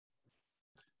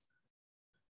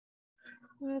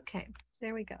Okay,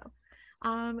 there we go.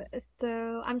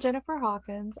 So I'm Jennifer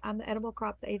Hawkins. I'm the edible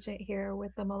crops agent here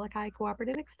with the Molokai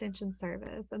Cooperative Extension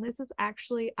Service, and this is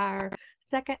actually our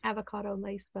second avocado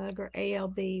lacebug or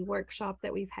ALB workshop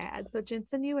that we've had. So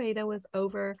Jensen Ueda was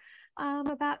over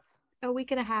about a week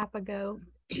and a half ago,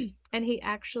 and he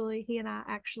and I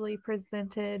actually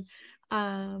presented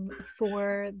um,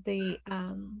 for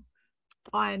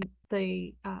on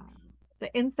the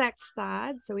insect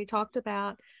side. So we talked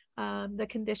about the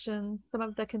conditions, some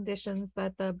of the conditions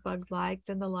that the bug liked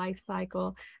in the life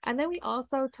cycle. And then we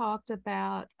also talked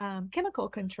about chemical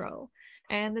control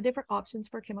and the different options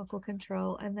for chemical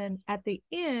control. And then at the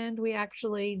end, we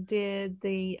actually did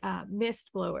the mist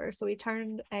blower. So we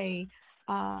turned a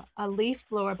leaf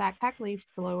blower, backpack leaf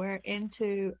blower,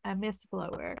 into a mist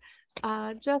blower,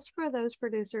 just for those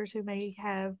producers who may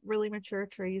have really mature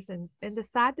trees and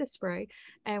decide to spray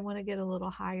and want to get a little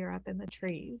higher up in the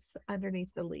trees underneath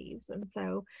the leaves. And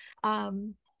so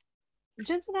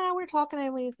Jensen and I were talking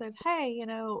and we said, hey,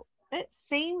 it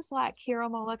seems like here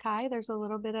on Molokai, there's a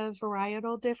little bit of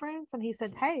varietal difference. And he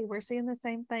said, hey, we're seeing the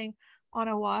same thing on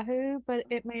Oahu, but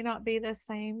it may not be the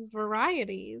same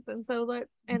varieties. And so,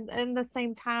 and the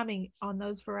same timing on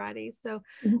those varieties. So,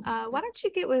 why don't you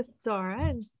get with Dara?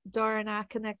 And Dara and I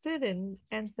connected, and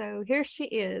so here she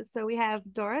is. So we have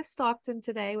Dara Stockton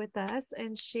today with us,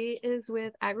 and she is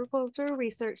with Agricultural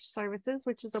Research Services,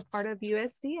 which is a part of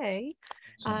USDA,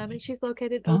 and she's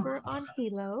located over on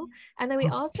Hilo. And then we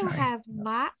also have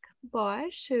Mike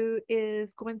Bosch, who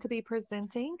is going to be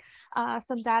presenting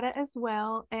some data as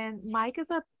well. And Mike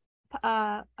is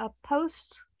a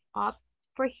post op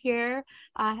for here.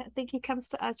 I think he comes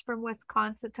to us from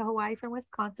Wisconsin, to Hawaii from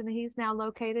Wisconsin, and he's now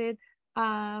located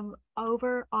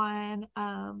over on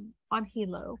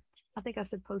Hilo. I think I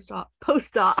said postdoc.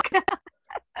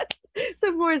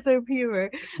 Some words of humor.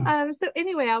 So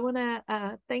anyway, I want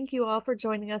to thank you all for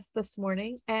joining us this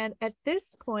morning. And at this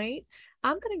point,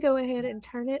 I'm going to go ahead and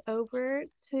turn it over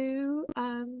to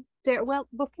Dara. Well,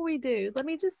 before we do, let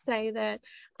me just say that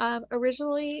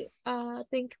originally, I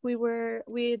think we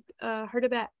had heard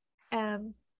about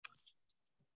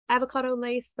avocado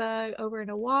lacebug over in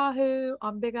Oahu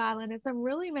on Big Island, and some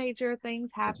really major things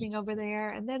happening over there.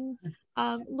 And then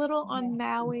little on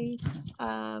Maui,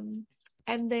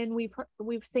 and then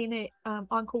we've seen it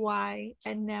on Kauai,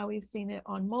 and now we've seen it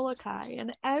on Molokai.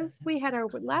 And as we had our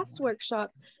last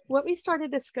workshop, what we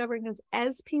started discovering is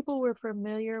as people were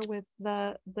familiar with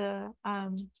the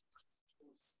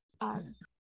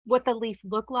what the leaf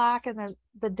looked like and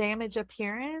the damage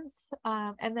appearance,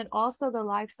 and then also the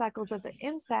life cycles of the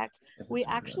insect, we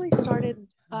actually started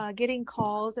getting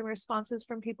calls and responses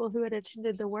from people who had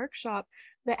attended the workshop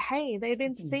that, hey, they've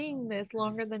been seeing this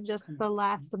longer than just the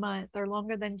last month or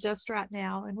longer than just right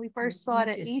now. And we first saw it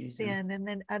at ECN and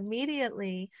then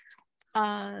immediately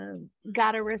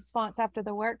got a response after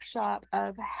the workshop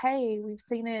of, hey, we've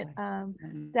seen it down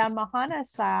Mahana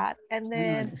site, and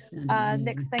then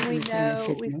next thing we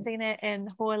know, we've seen it in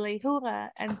Ho'olehua,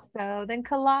 and so then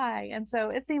Kalai, and so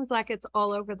it seems like it's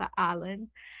all over the island.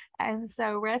 And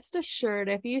so rest assured,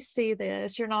 if you see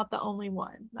this, you're not the only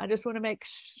one. I just want to make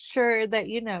sure that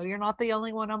you're not the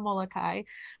only one on Molokai,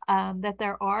 that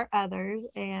there are others,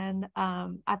 and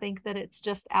I think that it's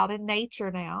just out in nature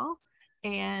now.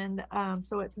 And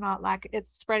so it's not like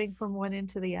it's spreading from one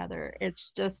end to the other.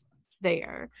 It's just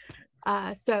there.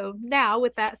 So now,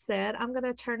 with that said, I'm going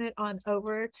to turn it on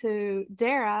over to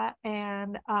Dara.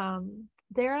 And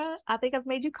Dara, I think I've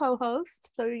made you co-host,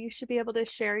 so you should be able to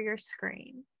share your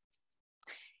screen.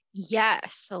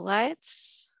 Yes, so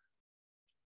let's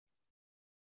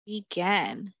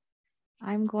begin.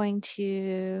 I'm going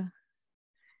to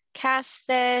cast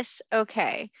this.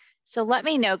 Okay. So let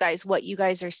me know, guys, what you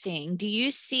guys are seeing. Do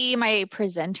you see my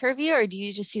presenter view or do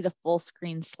you just see the full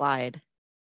screen slide?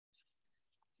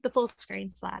 The full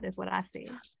screen slide is what I see.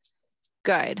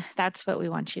 Good. That's what we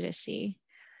want you to see.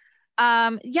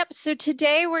 Yep. So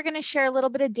today we're going to share a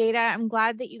little bit of data. I'm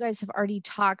glad that you guys have already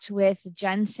talked with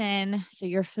Jensen. So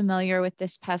you're familiar with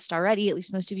this pest already. At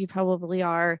least most of you probably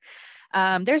are.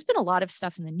 There's been a lot of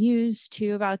stuff in the news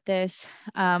too about this.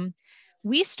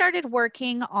 We started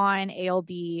working on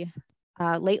ALB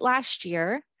late last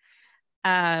year.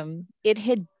 It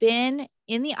had been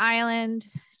in the island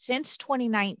since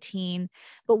 2019,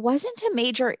 but wasn't a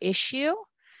major issue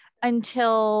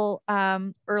until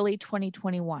early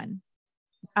 2021.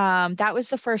 That was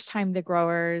the first time the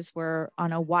growers were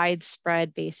on a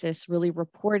widespread basis really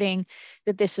reporting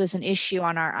that this was an issue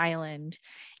on our island,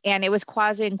 and it was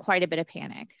causing quite a bit of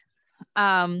panic.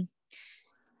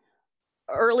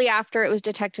 early after it was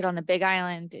detected on the Big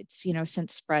Island. It's,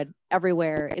 since spread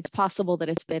everywhere. It's possible that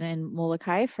it's been in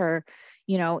Molokai for,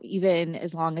 even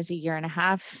as long as a year and a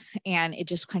half, and it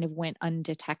just kind of went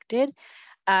undetected.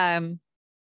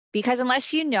 Because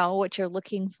unless you know what you're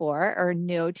looking for or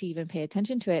know to even pay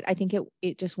attention to it, I think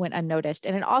it just went unnoticed.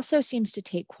 And it also seems to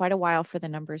take quite a while for the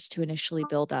numbers to initially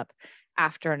build up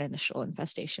after an initial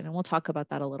infestation. And we'll talk about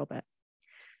that a little bit.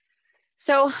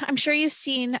 So I'm sure you've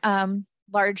seen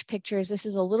large pictures. This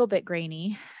is a little bit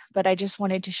grainy, but I just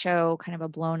wanted to show kind of a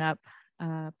blown up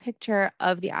picture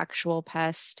of the actual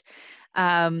pest.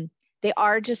 They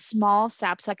are just small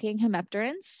sap-sucking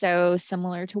hemipterans, so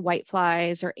similar to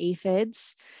whiteflies or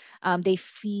aphids. They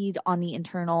feed on the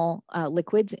internal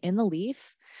liquids in the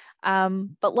leaf.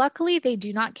 But luckily, they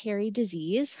do not carry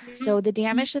disease. So the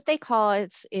damage that they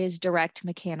cause is direct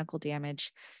mechanical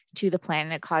damage to the plant,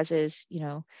 and it causes,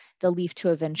 the leaf to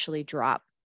eventually drop.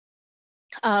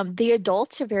 The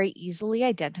adults are very easily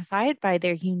identified by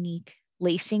their unique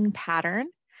lacing pattern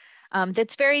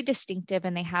that's very distinctive,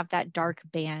 and they have that dark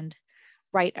band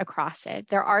right across it.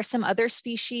 There are some other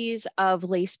species of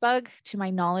lacebug. To my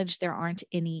knowledge, there aren't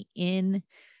any in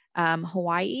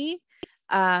Hawaii,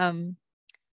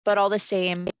 but all the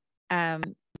same,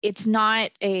 it's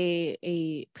not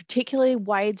a particularly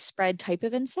widespread type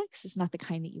of insects. It's not the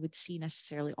kind that you would see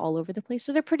necessarily all over the place.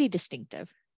 So they're pretty distinctive.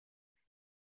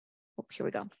 Oh, here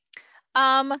we go.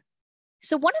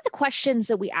 So one of the questions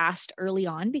that we asked early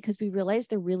on, because we realized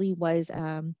there really was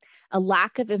a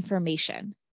lack of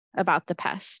information about the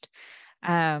pest.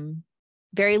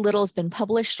 Very little has been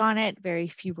published on it. Very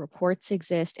few reports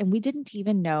exist, and we didn't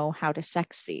even know how to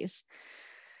sex these.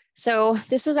 So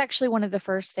this was actually one of the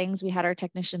first things we had our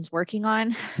technicians working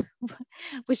on,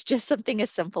 was just something as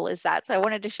simple as that. So I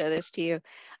wanted to show this to you.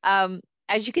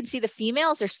 As you can see, the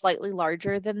females are slightly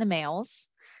larger than the males.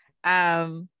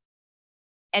 And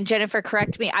Jennifer,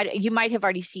 correct me, you might have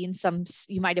already seen some,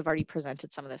 you might have already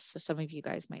presented some of this. So some of you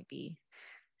guys might be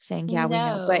saying, yeah, we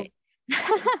know, but.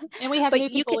 And we have new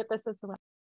people with us as well.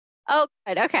 Oh,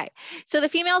 good. Okay. So the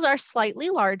females are slightly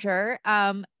larger,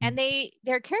 and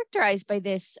they're characterized by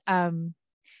this,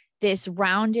 this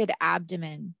rounded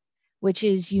abdomen, which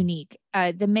is unique.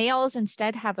 The males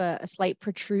instead have a slight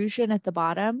protrusion at the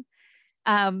bottom.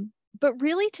 But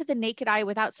really, to the naked eye,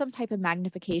 without some type of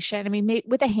magnification, I mean,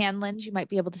 with a hand lens, you might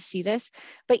be able to see this,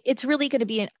 but it's really going to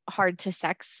be hard to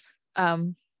sex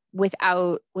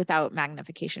without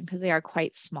magnification, because they are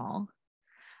quite small.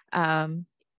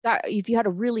 If you had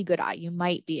a really good eye, you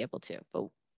might be able to,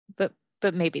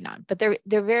 but maybe not. But they're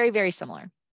very, very similar.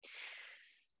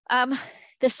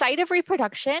 The site of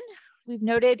reproduction, we've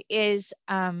noted, is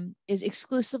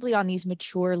exclusively on these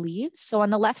mature leaves. So on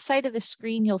the left side of the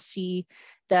screen, you'll see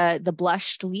the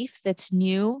blushed leaf that's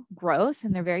new growth,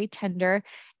 and they're very tender.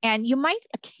 And you might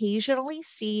occasionally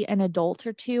see an adult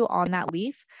or two on that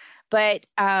leaf, but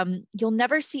you'll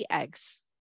never see eggs.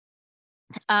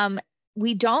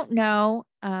 We don't know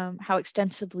how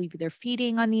extensively they're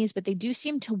feeding on these, but they do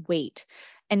seem to wait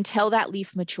until that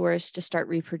leaf matures to start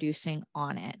reproducing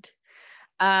on it.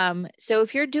 So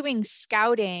if you're doing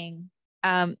scouting,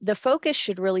 the focus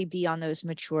should really be on those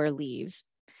mature leaves.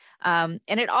 And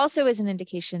it also is an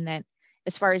indication that,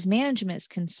 as far as management is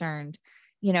concerned,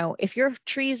 if your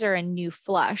trees are in new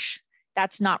flush,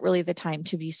 that's not really the time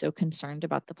to be so concerned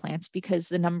about the plants, because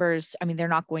the numbers, I mean, they're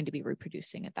not going to be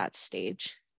reproducing at that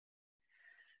stage.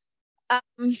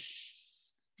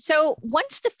 So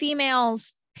once the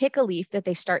females pick a leaf that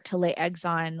they start to lay eggs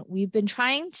on, we've been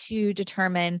trying to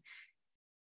determine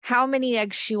how many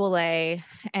eggs she will lay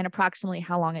and approximately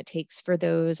how long it takes for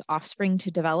those offspring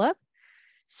to develop.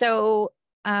 So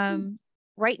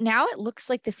right now it looks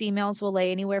like the females will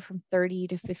lay anywhere from 30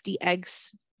 to 50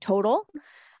 eggs total,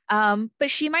 but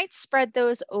she might spread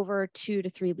those over 2 to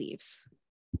 3 leaves.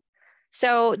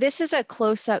 So this is a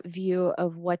close-up view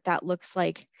of what that looks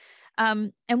like.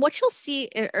 And what you'll see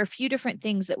are a few different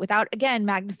things that, without, again,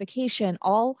 magnification,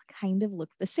 all kind of look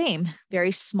the same.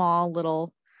 Very small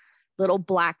little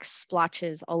black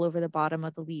splotches all over the bottom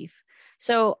of the leaf.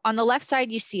 So on the left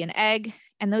side, you see an egg,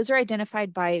 and those are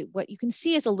identified by what you can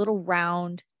see as a little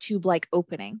round tube-like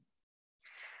opening.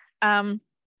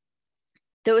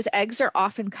 Those eggs are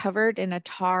often covered in a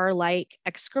tar-like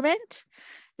excrement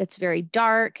that's very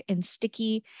dark and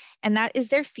sticky, and that is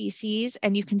their feces,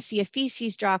 and you can see a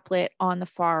feces droplet on the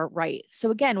far right.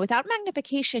 So again, without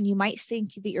magnification, you might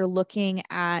think that you're looking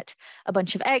at a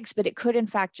bunch of eggs, but it could in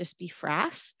fact just be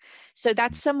frass. So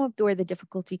that's some of where the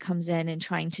difficulty comes in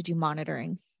trying to do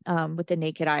monitoring with the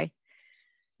naked eye.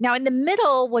 Now in the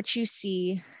middle, what you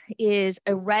see is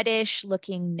a reddish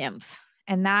looking nymph,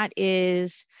 and that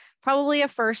is probably a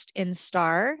first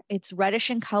instar. It's reddish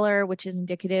in color, which is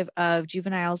indicative of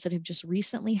juveniles that have just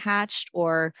recently hatched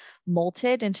or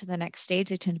molted into the next stage.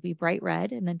 They tend to be bright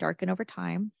red and then darken over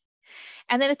time.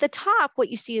 And then at the top, what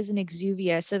you see is an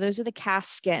exuvia. So those are the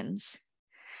cast skins.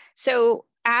 So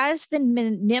as the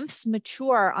nymphs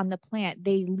mature on the plant,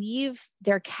 they leave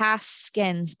their cast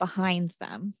skins behind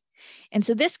them. And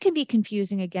so this can be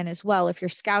confusing again as well if you're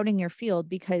scouting your field,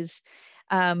 because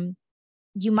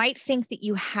you might think that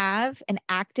you have an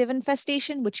active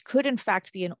infestation, which could in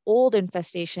fact be an old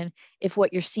infestation if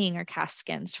what you're seeing are cast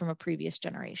skins from a previous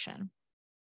generation.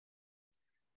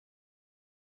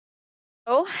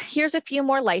 Oh, here's a few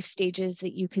more life stages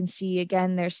that you can see.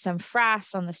 Again, there's some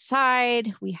frass on the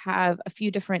side. We have a few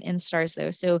different instars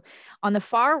though. So on the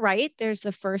far right, there's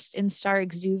the first instar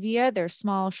exuvia. They're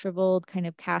small, shriveled, kind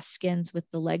of cast skins with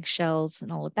the leg shells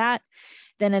and all of that.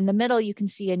 Then in the middle, you can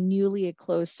see a newly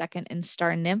enclosed second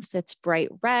instar nymph that's bright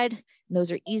red. And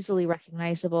those are easily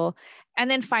recognizable. And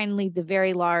then finally, the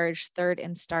very large third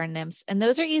instar nymphs. And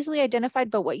those are easily identified,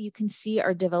 but what you can see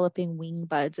are developing wing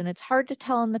buds. And it's hard to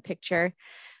tell in the picture,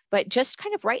 but just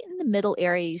kind of right in the middle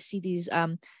area, you see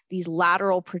these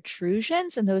lateral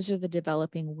protrusions, and those are the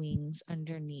developing wings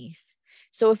underneath.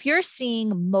 So if you're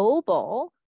seeing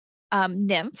mobile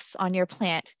nymphs on your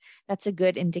plant, that's a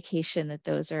good indication that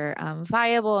those are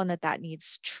viable and that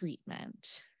needs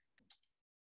treatment.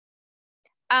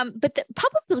 But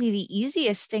probably the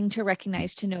easiest thing to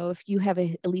recognize to know if you have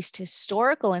at least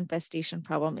historical infestation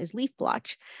problem is leaf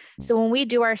blotch. So when we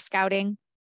do our scouting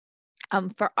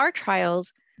for our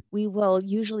trials, we will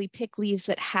usually pick leaves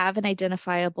that have an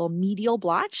identifiable medial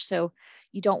blotch. So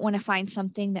you don't want to find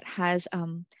something that has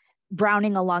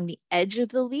browning along the edge of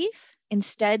the leaf.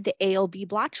 Instead, the ALB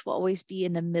blotch will always be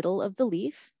in the middle of the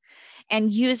leaf, and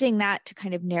using that to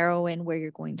kind of narrow in where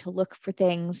you're going to look for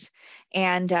things,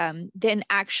 and then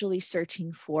actually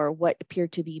searching for what appear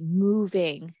to be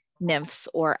moving nymphs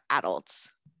or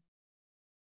adults.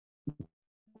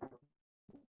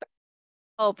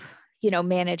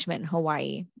 Management in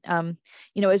Hawaii.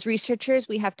 As researchers,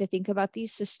 we have to think about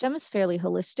these systems fairly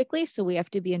holistically. So we have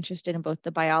to be interested in both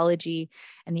the biology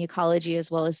and the ecology as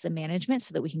well as the management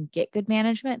so that we can get good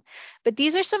management. But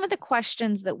these are some of the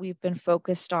questions that we've been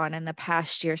focused on in the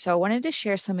past year. So I wanted to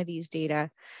share some of these data.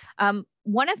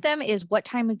 One of them is what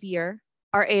time of year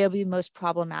are ALB most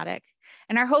problematic?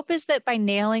 And our hope is that by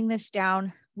nailing this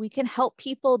down, we can help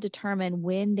people determine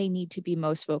when they need to be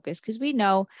most focused, because we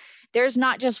know there's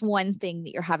not just one thing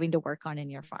that you're having to work on in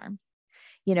your farm.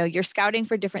 You're scouting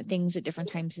for different things at different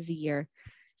times of the year.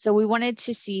 So we wanted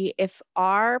to see if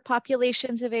our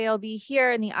populations of ALB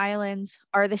here in the islands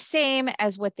are the same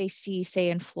as what they see, say,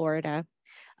 in Florida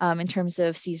in terms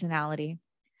of seasonality.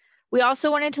 We also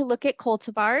wanted to look at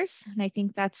cultivars, and I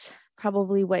think that's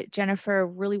probably what Jennifer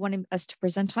really wanted us to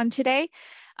present on today,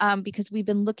 because we've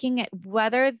been looking at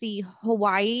whether the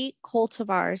Hawaii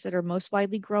cultivars that are most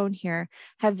widely grown here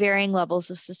have varying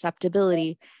levels of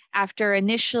susceptibility. After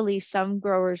initially some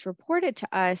growers reported to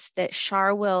us that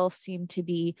Charwill seemed to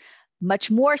be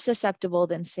much more susceptible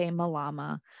than, say,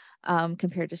 Malama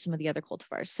compared to some of the other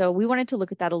cultivars. So we wanted to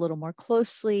look at that a little more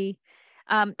closely.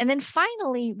 And then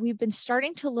finally, we've been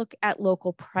starting to look at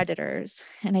local predators,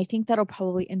 and I think that'll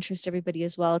probably interest everybody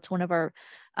as well. It's one of our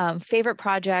favorite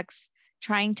projects,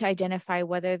 trying to identify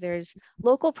whether there's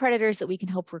local predators that we can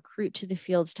help recruit to the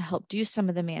fields to help do some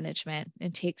of the management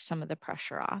and take some of the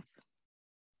pressure off.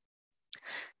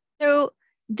 So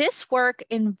this work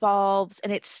involves,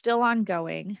 and it's still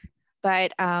ongoing,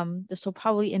 but this will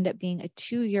probably end up being a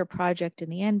 2-year project in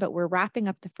the end, but we're wrapping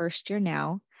up the first year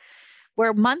now,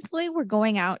 where monthly we're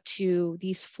going out to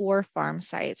these 4 farm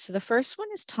sites. So the first one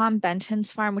is Tom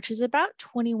Benton's farm, which is about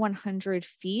 2,100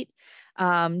 feet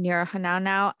near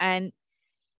Hanaunau. And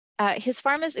his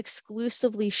farm is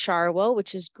exclusively Charwill,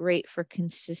 which is great for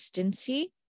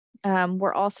consistency.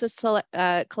 We're also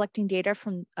collecting data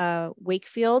from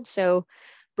Wakefield. So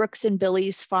Brooks and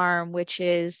Billy's farm, which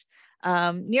is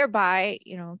nearby,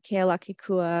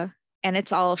 Kealakekua, and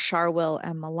it's all Charwill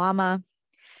and Malama.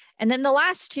 And then the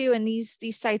last 2, and these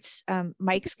sites,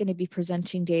 Mike's going to be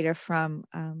presenting data from,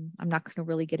 I'm not going to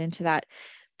really get into that,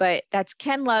 but that's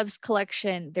Ken Love's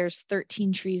collection. There's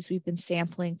 13 trees we've been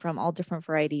sampling from all different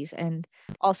varieties, and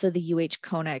also the UH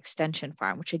Kona Extension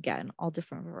Farm, which again, all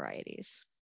different varieties.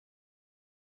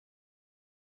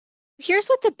 Here's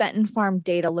what the Benton Farm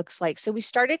data looks like. So we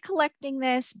started collecting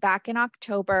this back in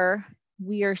October.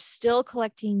 We are still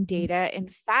collecting data. In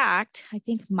fact, I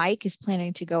think Mike is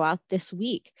planning to go out this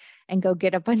week and go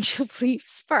get a bunch of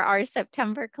leaves for our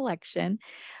September collection.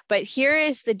 But here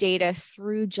is the data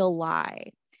through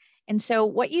July. And so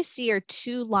what you see are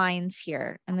two lines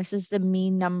here, and this is the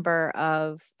mean number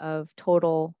of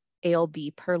total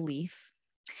ALB per leaf.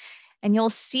 And you'll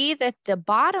see that the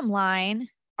bottom line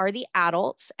are the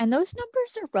adults, and those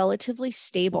numbers are relatively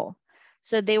stable.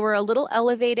 So they were a little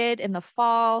elevated in the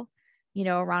fall, you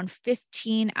know, around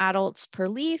 15 adults per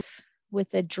leaf,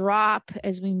 with a drop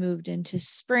as we moved into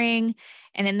spring.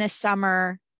 And in the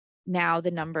summer, now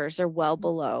the numbers are well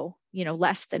below, you know,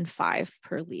 less than 5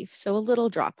 per leaf. So a little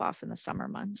drop off in the summer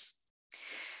months.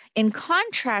 In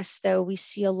contrast, though, we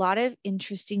see a lot of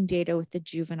interesting data with the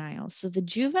juveniles. So the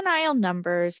juvenile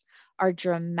numbers are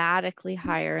dramatically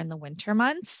higher in the winter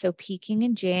months, so peaking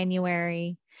in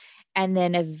January, and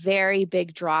then a very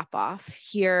big drop off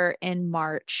here in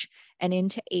March and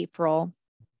into April,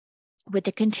 with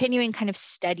a continuing kind of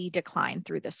steady decline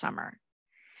through the summer.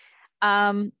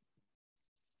 And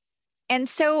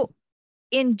so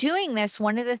in doing this,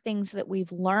 one of the things that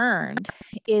we've learned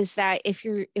is that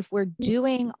if we're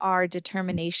doing our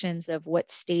determinations of what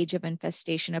stage of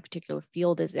infestation a particular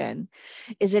field is in,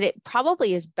 is that it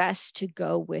probably is best to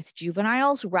go with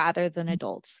juveniles rather than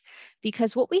adults.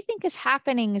 Because what we think is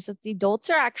happening is that the adults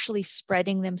are actually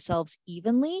spreading themselves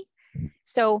evenly.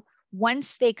 So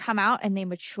once they come out and they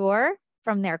mature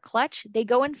from their clutch, they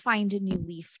go and find a new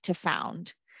leaf to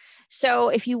found. So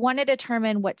if you want to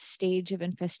determine what stage of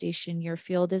infestation your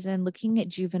field is in, looking at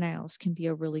juveniles can be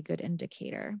a really good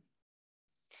indicator.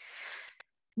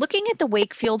 Looking at the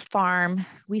Wakefield farm,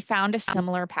 we found a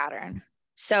similar pattern.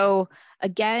 So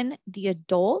again, the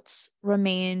adults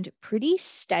remained pretty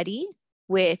steady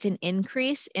with an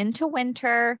increase into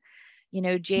winter. You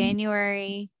know,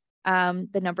 January,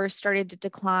 the numbers started to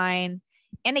decline.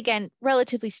 And again,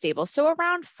 relatively stable. So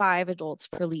around 5 adults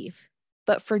per leaf.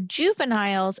 But for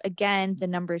juveniles, again, the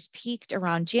numbers peaked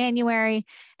around January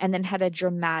and then had a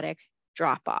dramatic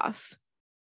drop off.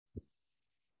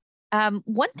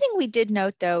 One thing we did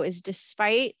note, though, is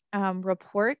despite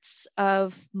reports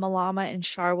of Malama and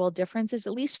Charwell differences,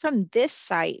 at least from this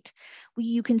site,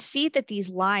 you can see that these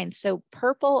lines, so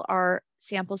purple are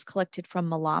samples collected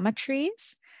from Malama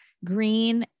trees,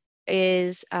 green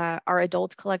is are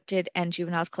adults collected and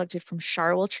juveniles collected from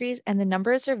Charwell trees, and the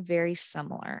numbers are very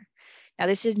similar. Now,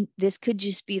 this could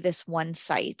just be this one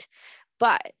site,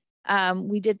 but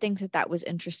we did think that that was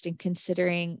interesting,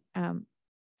 considering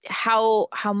how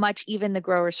much even the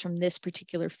growers from this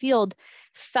particular field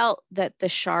felt that the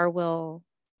Charwell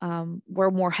were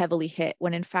more heavily hit,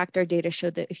 when in fact our data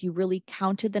showed that if you really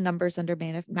counted the numbers under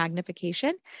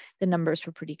magnification, the numbers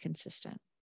were pretty consistent.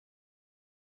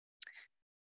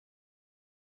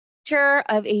 Picture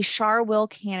of a Charwell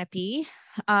canopy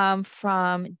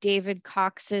from David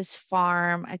Cox's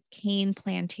farm, a cane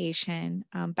plantation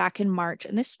back in March.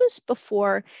 And this was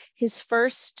before his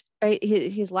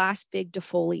his last big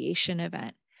defoliation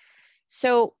event.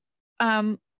 So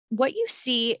what you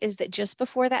see is that just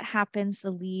before that happens,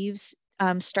 the leaves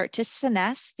start to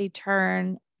senesce. They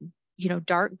turn, you know,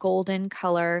 dark golden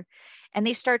color, and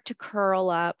they start to curl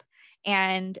up.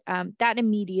 And that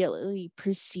immediately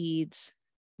precedes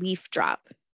leaf drop.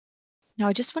 Now,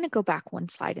 I just want to go back one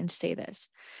slide and say this.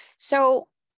 So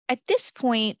at this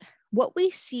point, what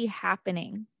we see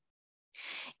happening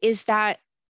is that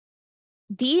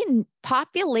the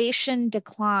population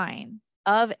decline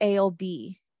of ALB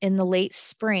in the late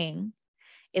spring,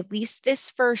 at least this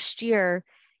first year,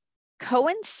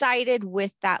 coincided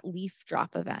with that leaf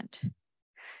drop event.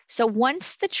 So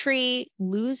once the tree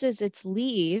loses its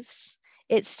leaves,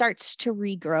 it starts to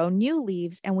regrow new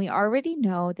leaves, and we already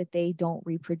know that they don't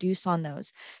reproduce on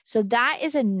those. So that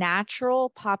is a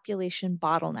natural population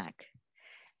bottleneck.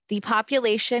 The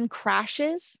population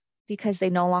crashes because they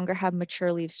no longer have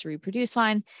mature leaves to reproduce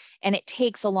on, and it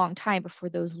takes a long time before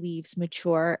those leaves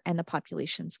mature and the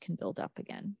populations can build up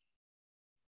again.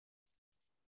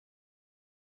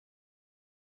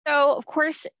 So of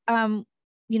course,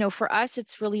 you know, for us,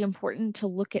 it's really important to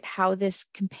look at how this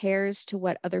compares to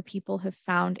what other people have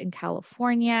found in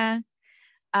California.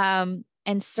 And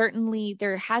certainly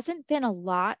there hasn't been a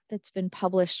lot that's been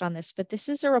published on this, but this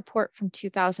is a report from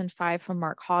 2005 from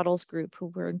Mark Hoddle's group, who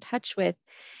we're in touch with.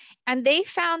 And they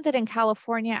found that in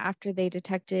California, after they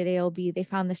detected ALB, they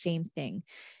found the same thing.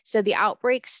 So the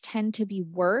outbreaks tend to be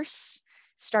worse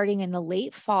starting in the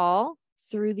late fall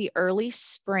through the early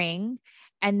spring,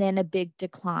 and then a big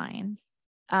decline.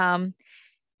 And,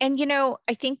 you know,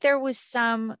 I think there was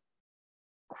some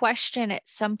question at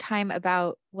some time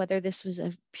about whether this was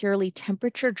a purely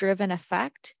temperature-driven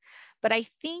effect. But I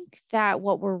think that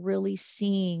what we're really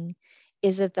seeing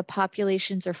is that the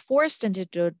populations are forced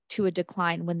into a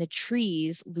decline when the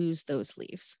trees lose those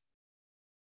leaves.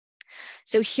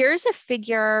 So here's a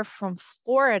figure from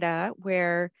Florida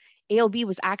where ALB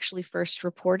was actually first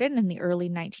reported in the early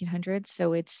 1900s.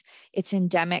 So it's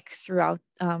endemic throughout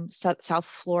South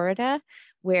Florida,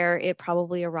 where it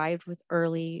probably arrived with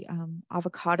early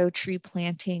avocado tree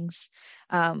plantings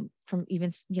from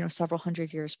even several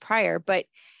hundred years prior. But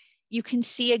you can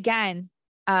see again,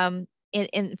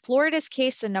 in Florida's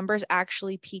case, the numbers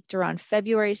actually peaked around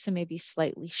February, so maybe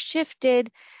slightly shifted.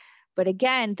 But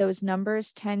again, those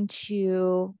numbers tend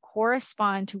to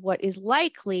correspond to what is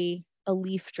likely a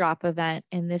leaf drop event,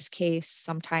 in this case,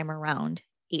 sometime around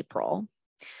April.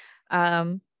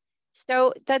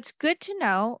 So that's good to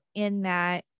know, in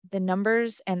that the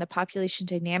numbers and the population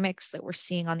dynamics that we're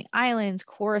seeing on the islands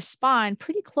correspond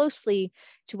pretty closely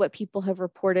to what people have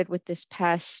reported with this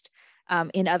pest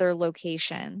in other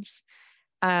locations.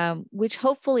 Which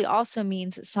hopefully also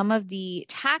means that some of the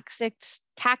tactics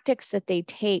that they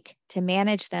take to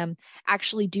manage them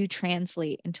actually do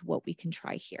translate into what we can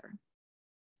try here.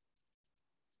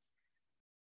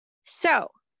 So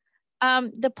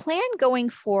the plan going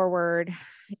forward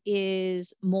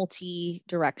is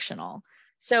multi-directional.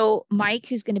 So Mike,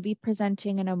 who's going to be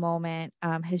presenting in a moment,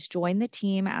 has joined the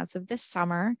team as of this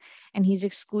summer, and he's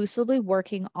exclusively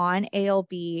working on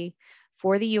ALB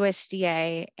for the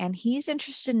USDA, and he's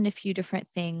interested in a few different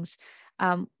things.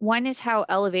 One is how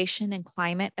elevation and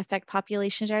climate affect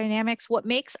population dynamics. What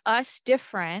makes us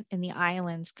different in the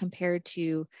islands compared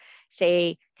to,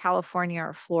 say, California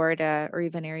or Florida or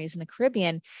even areas in the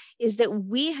Caribbean is that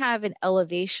we have an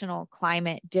elevational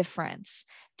climate difference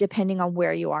depending on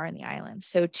where you are in the islands.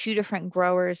 So 2 different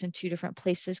growers in 2 different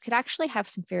places could actually have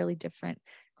some fairly different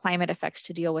climate effects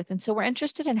to deal with. And so we're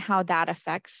interested in how that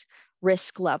affects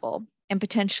risk level and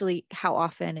potentially how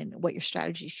often and what your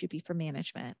strategy should be for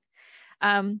management.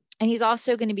 And he's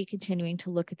also going to be continuing to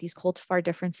look at these cultivar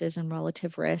differences and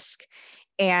relative risk.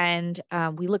 And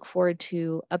we look forward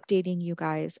to updating you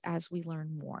guys as we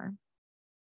learn more.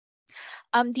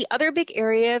 The other big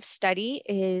area of study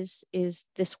is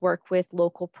this work with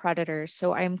local predators.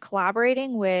 So I'm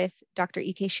collaborating with Dr.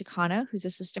 Ike Shikano, who's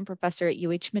assistant professor at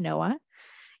UH Manoa,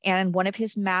 and one of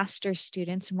his master's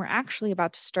students. And we're actually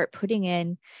about to start putting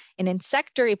in an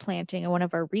insectary planting in one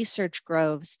of our research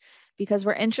groves, because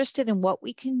we're interested in what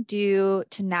we can do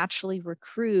to naturally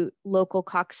recruit local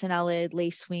coccinellid,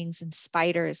 lacewings, and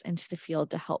spiders into the field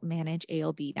to help manage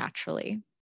ALB naturally.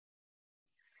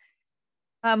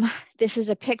 This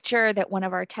is a picture that one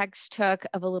of our techs took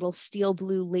of a little steel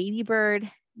blue ladybird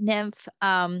nymph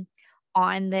on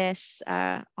this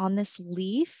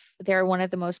leaf. They're one of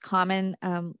the most common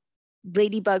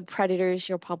ladybug predators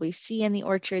you'll probably see in the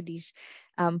orchard, these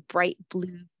bright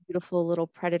blue, beautiful little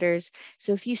predators.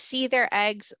 So if you see their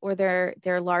eggs or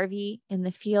their larvae in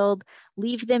the field,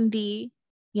 leave them be,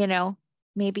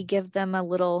 maybe give them a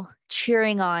little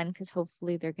cheering on, because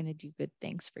hopefully they're going to do good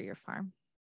things for your farm.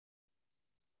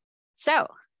 So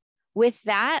with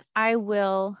that, I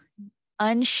will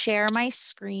unshare my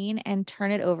screen and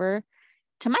turn it over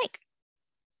to Mike.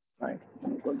 All right.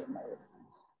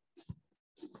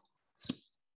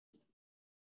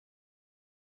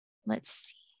 Let's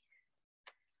see.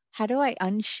 How do I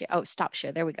unshare? Oh, stop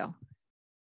share. There we go.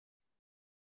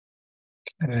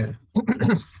 Okay.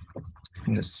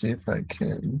 Let's see if I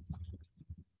can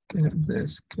get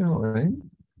this going.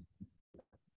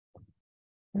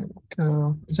 There we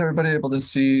go. Is everybody able to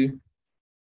see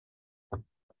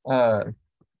the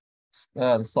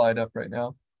slide up right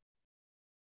now?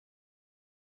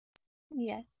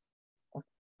 Yes.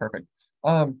 Perfect.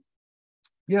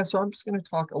 Yeah, so I'm just going to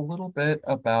talk a little bit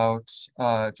about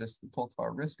just the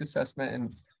cultivar risk assessment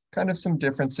and kind of some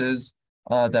differences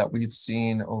that we've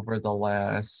seen over the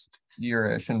last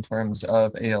year-ish in terms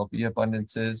of ALB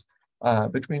abundances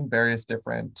between various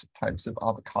different types of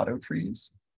avocado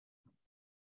trees.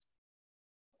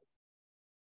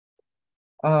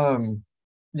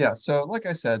 Yeah, so like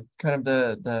I said, kind of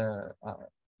the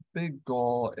big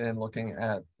goal in looking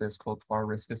at this cultivar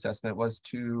risk assessment was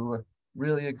to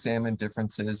really examine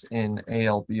differences in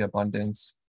ALB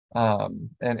abundance and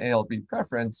ALB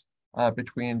preference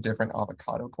between different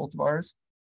avocado cultivars,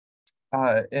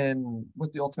 and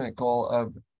with the ultimate goal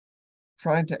of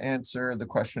trying to answer the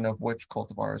question of which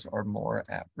cultivars are more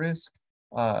at risk,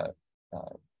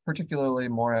 particularly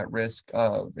more at risk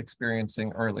of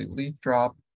experiencing early leaf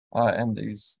drop and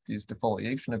these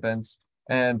defoliation events,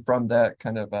 and from that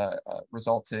kind of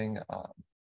resulting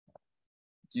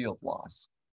yield loss.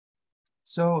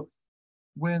 So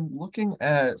when looking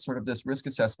at sort of this risk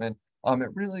assessment, it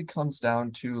really comes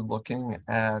down to looking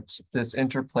at this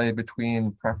interplay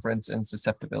between preference and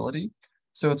susceptibility.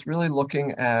 So it's really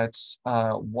looking at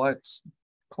what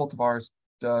cultivars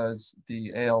does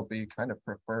the ALB kind of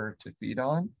prefer to feed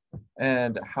on,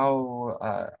 and how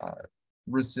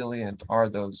resilient are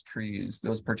those trees,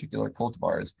 those particular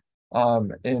cultivars,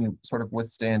 in sort of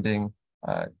withstanding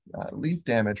leaf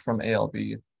damage from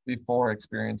ALB before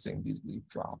experiencing these leaf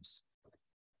drops.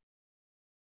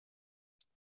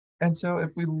 And so if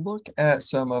we look at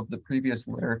some of the previous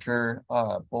literature,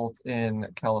 both in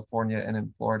California and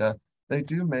in Florida, they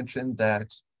do mention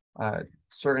that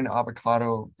certain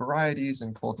avocado varieties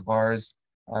and cultivars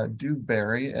do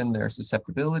vary in their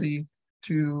susceptibility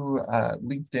to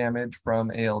leaf damage from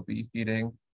ALB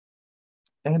feeding.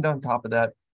 And on top of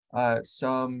that,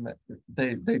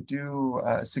 they do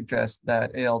suggest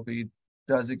that ALB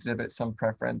does exhibit some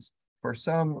preference for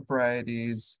some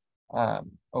varieties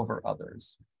over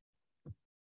others.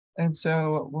 And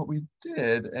so what we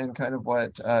did, and kind of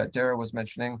what Dara was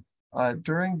mentioning,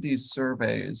 during these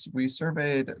surveys, we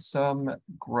surveyed some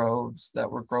groves that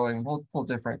were growing multiple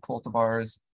different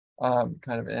cultivars kind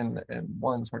of in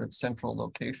one sort of central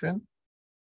location.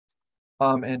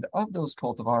 And of those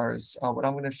cultivars, what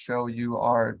I'm going to show you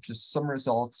are just some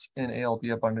results in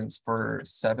ALB abundance for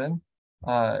 7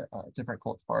 different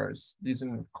cultivars. These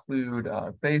include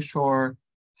Bayshore,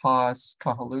 Haas,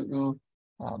 Kahaluu,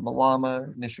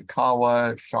 Malama,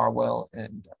 Nishikawa, Sharwell,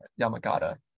 and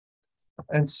Yamagata.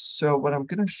 And so what I'm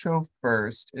going to show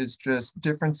first is just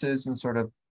differences in sort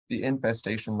of the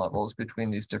infestation levels between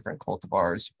these different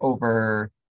cultivars over,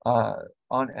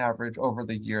 on average, over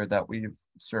the year that we've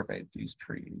surveyed these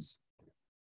trees.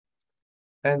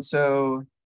 And so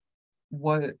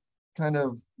what kind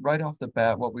of right off the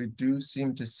bat, what we do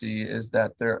seem to see is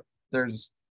that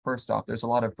there's first off, there's a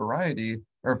lot of variety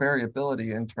or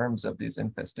variability in terms of these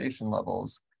infestation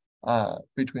levels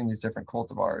between these different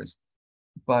cultivars.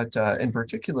 But in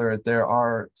particular, there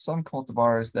are some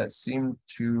cultivars that seem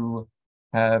to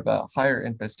have higher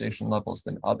infestation levels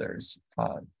than others.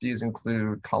 These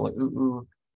include Kahaluu,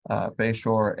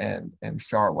 Bayshore, and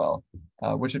Sharwell,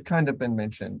 which had kind of been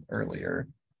mentioned earlier.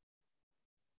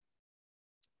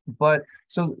 But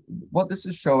so what this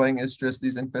is showing is just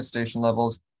these infestation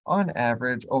levels on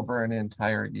average over an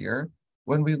entire year.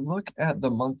 When we look at the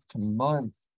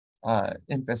month-to-month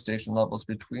infestation levels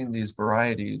between these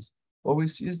varieties, what we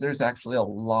see is there's actually a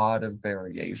lot of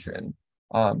variation.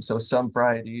 So some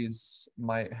varieties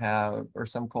might have, or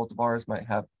some cultivars might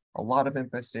have a lot of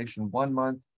infestation one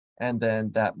month, and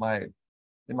then that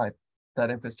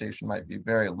infestation might be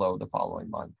very low the following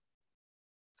month.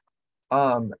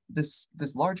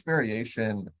 This large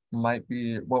variation might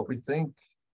be what we think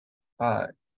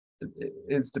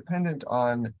is dependent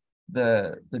on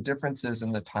the differences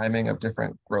in the timing of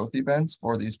different growth events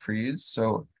for these trees.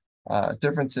 So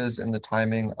differences in the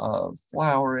timing of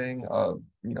flowering, of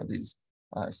these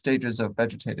stages of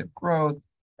vegetative growth,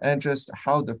 and just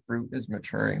how the fruit is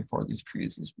maturing for these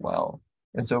trees as well.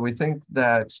 And so we think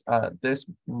that this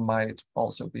might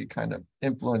also be kind of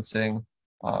influencing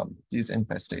these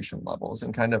infestation levels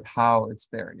and kind of how it's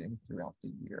varying throughout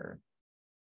the year.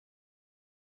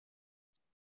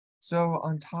 So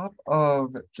on top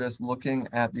of just looking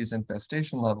at these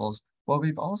infestation levels, what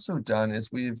we've also done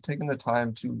is we've taken the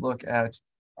time to look at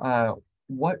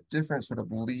what different sort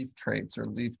of leaf traits or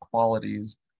leaf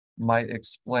qualities might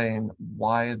explain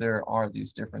why there are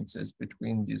these differences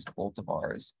between these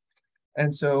cultivars.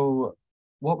 And so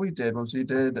what we did was we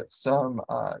did some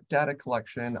data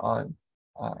collection on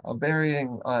a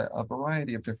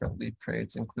variety of different leaf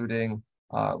traits, including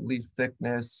leaf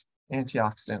thickness,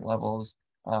 antioxidant levels,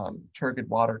 turgid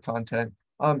water content.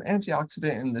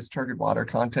 Antioxidant in this turgid water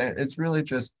content, it's really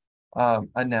just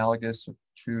analogous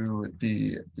to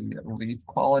the leaf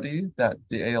quality that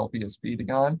the ALB is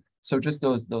feeding on. So just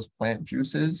those plant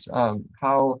juices,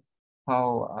 how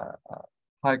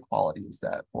high quality is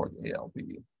that for the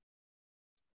ALB?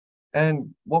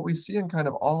 And what we see in kind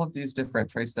of all of these different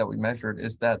traits that we measured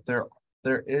is that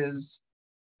there is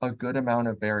a good amount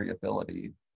of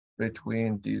variability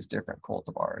between these different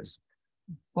cultivars.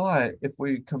 But if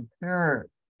we compare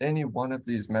any one of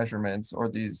these measurements or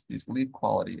these leaf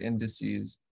quality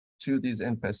indices to these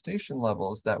infestation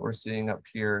levels that we're seeing up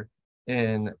here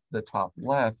in the top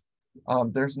left,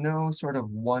 there's no sort of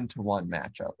one-to-one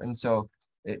matchup. And so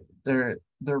there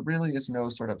really is no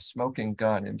sort of smoking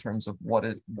gun in terms of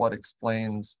what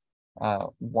explains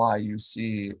why you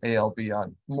see ALB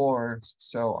on more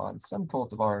so on some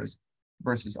cultivars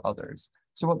versus others.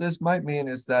 So what this might mean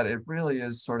is that it really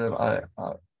is sort of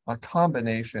a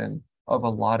combination of a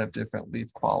lot of different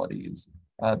leaf qualities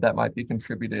that might be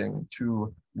contributing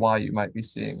to why you might be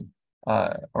seeing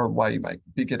or why you might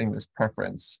be getting this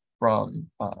preference from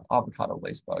avocado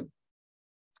lacebug.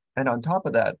 And on top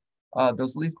of that,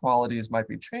 those leaf qualities might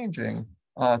be changing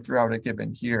throughout a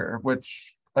given year,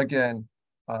 which again,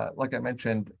 like I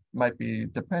mentioned, might be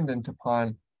dependent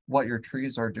upon what your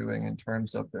trees are doing in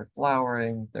terms of their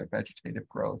flowering, their vegetative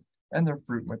growth, and their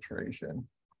fruit maturation.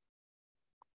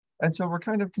 And so we're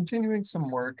kind of continuing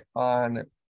some work on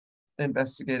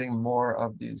investigating more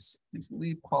of these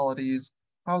leaf qualities,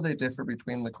 how they differ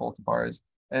between the cultivars,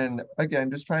 and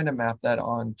again, just trying to map that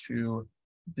onto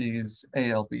these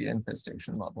ALB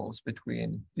infestation levels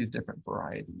between these different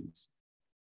varieties.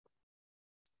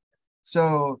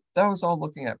 So that was all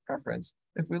looking at preference.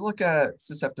 If we look at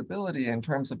susceptibility in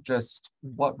terms of just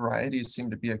what varieties seem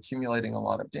to be accumulating a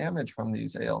lot of damage from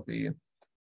these ALB,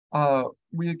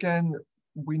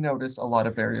 we notice a lot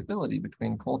of variability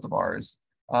between cultivars.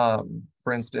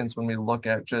 For instance, when we look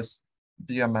at just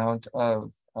the amount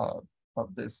of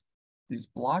these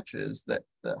blotches,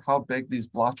 how big these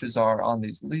blotches are on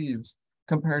these leaves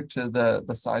compared to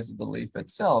the size of the leaf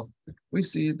itself, we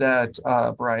see that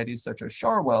varieties such as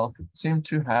Charwell seem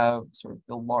to have sort of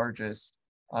the largest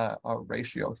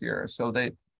ratio here. So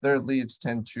their leaves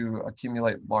tend to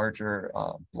accumulate larger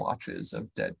blotches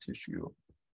of dead tissue.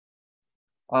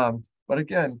 But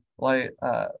again, like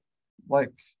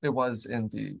it was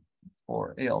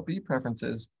for ALB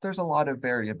preferences, there's a lot of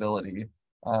variability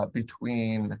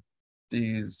between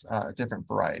these different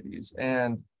varieties.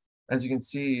 And as you can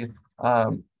see,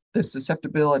 the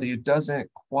susceptibility it doesn't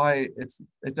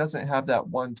have that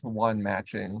one-to-one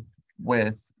matching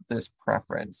with this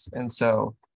preference. And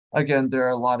so again, there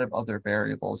are a lot of other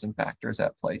variables and factors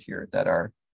at play here that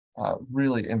are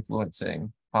really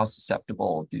influencing how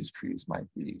susceptible these trees might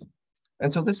be.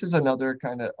 And so this is another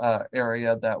kind of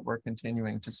area that we're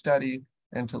continuing to study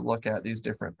and to look at these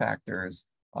different factors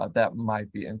that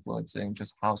might be influencing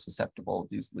just how susceptible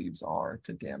these leaves are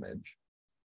to damage.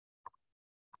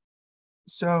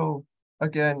 So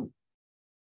again,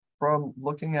 from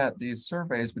looking at these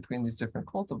surveys between these different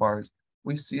cultivars,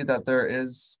 we see that there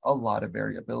is a lot of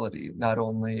variability, not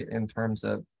only in terms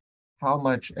of how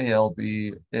much ALB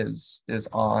is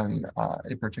on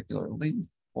a particular leaf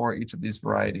for each of these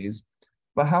varieties,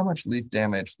 but how much leaf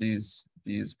damage these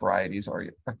varieties are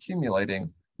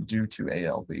accumulating due to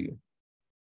ALB.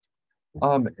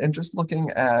 And just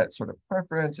looking at sort of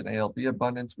preference and ALB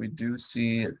abundance, we do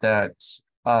see that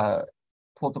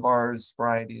cultivars,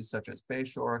 varieties such as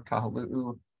Bayshore,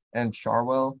 Kahaluu, and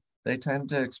Charwell, they tend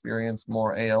to experience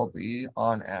more ALB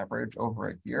on average over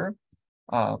a year.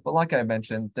 But like I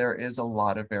mentioned, there is a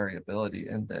lot of variability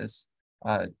in this.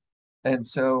 And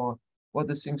so what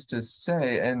this seems to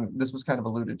say, and this was kind of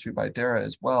alluded to by Dara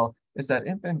as well, is that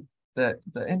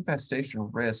the infestation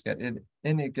risk at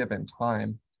any given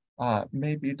time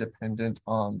may be dependent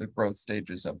on the growth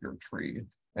stages of your tree.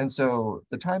 And so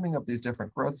the timing of these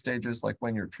different growth stages, like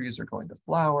when your trees are going to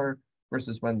flower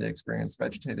versus when they experience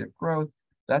vegetative growth,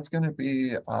 that's going to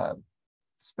be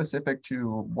specific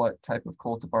to what type of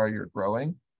cultivar you're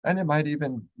growing. And it might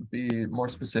even be more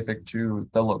specific to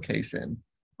the location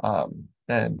and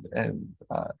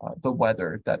the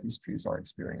weather that these trees are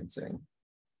experiencing.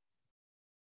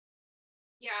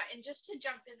 Yeah, and just to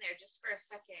jump in there just for a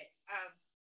second,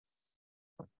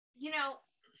 you know,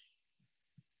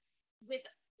 with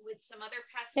some other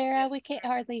pests. Sarah, we can't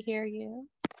hardly hear you.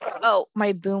 Oh,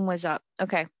 my boom was up.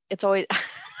 Okay, it's always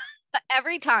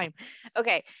every time.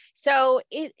 Okay, so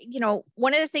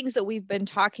one of the things that we've been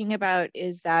talking about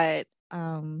is that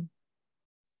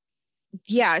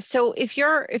yeah, so if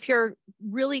you're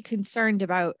really concerned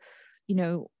about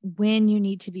when you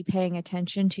need to be paying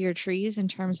attention to your trees in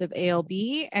terms of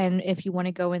ALB, and if you want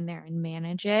to go in there and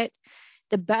manage it,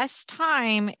 the best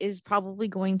time is probably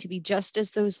going to be just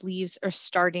as those leaves are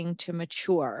starting to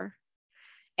mature.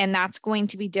 And that's going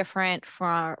to be different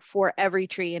for every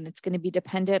tree. And it's going to be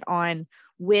dependent on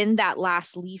when that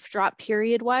last leaf drop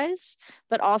period was,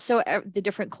 but also the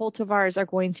different cultivars are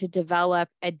going to develop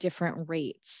at different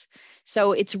rates.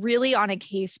 So it's really on a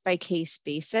case-by-case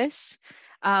basis.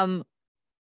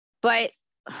 But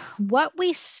what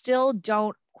we still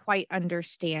don't quite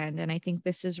understand, and I think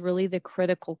this is really the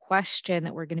critical question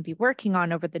that we're going to be working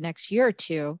on over the next year or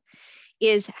two,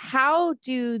 is how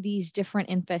do these different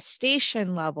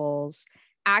infestation levels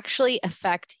actually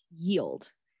affect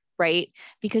yield, right?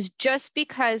 Because just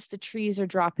because the trees are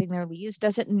dropping their leaves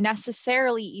doesn't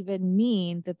necessarily even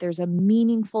mean that there's a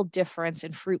meaningful difference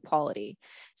in fruit quality.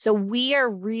 So we are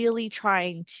really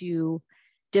trying to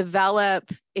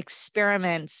develop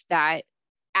experiments that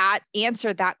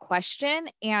answer that question,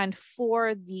 and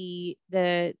for the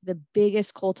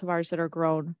biggest cultivars that are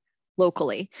grown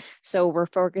locally. So we're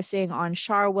focusing on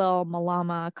Charwell,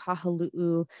 Malama,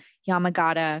 Kahaluu,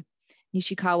 Yamagata,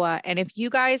 Nishikawa. And if you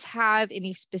guys have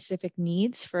any specific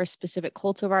needs for a specific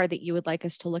cultivar that you would like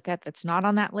us to look at that's not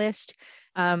on that list,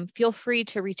 feel free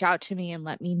to reach out to me and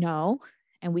let me know,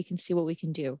 and we can see what we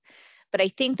can do. But I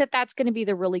think that that's going to be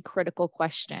the really critical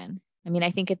question. I mean,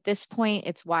 I think at this point,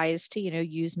 it's wise to,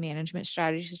 use management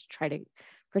strategies to try to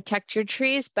protect your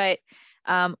trees. But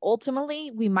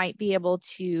ultimately, we might be able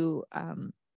to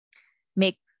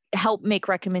help make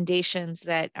recommendations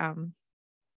that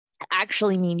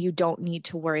actually mean you don't need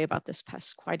to worry about this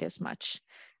pest quite as much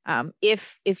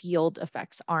if yield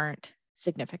effects aren't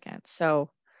significant. So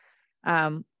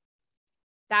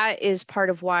that is part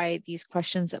of why these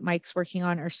questions that Mike's working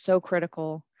on are so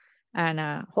critical.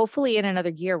 And hopefully in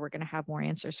another year, we're going to have more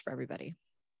answers for everybody.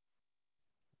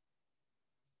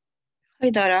 Hi,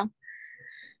 Dara.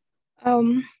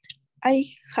 I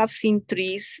have seen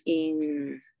trees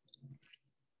in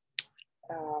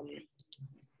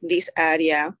this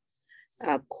area,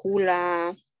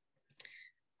 Kula,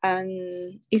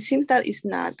 and it seems that it's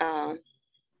not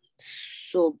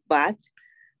so bad.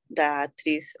 The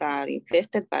trees are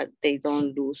infested, but they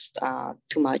don't lose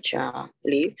too much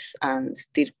leaves and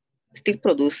still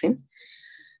producing.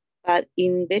 But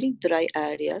in very dry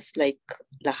areas like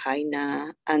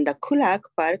Lahaina and the Kulak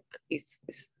Park is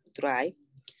dry.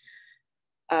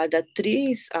 The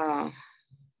trees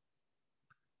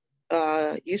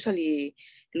usually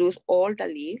lose all the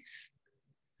leaves.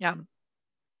 Yeah.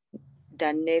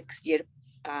 The next year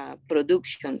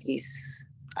production is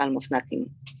almost nothing.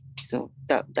 So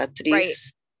the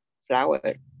trees flower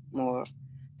more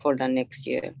for the next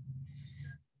year.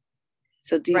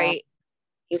 So do you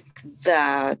think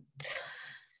that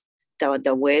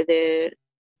the weather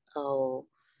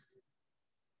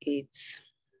it's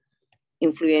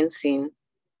influencing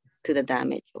to the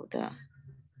damage of the...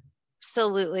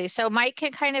 Absolutely. So Mike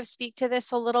can kind of speak to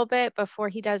this a little bit. Before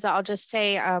he does, I'll just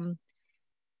say,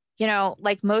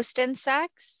 like most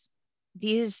insects,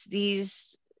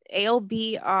 these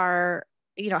ALB are,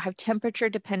 have temperature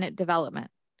dependent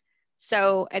development.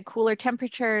 So at cooler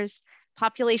temperatures,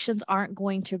 populations aren't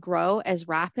going to grow as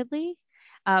rapidly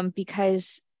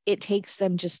because it takes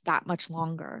them just that much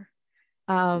longer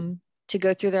to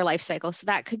go through their life cycle. So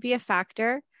that could be a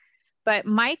factor. But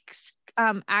Mike's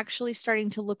actually starting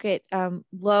to look at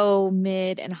low,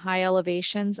 mid, and high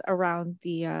elevations around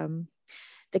the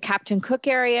Captain Cook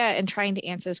area and trying to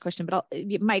answer this question. But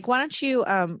Mike, why don't you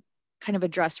kind of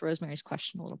address Rosemary's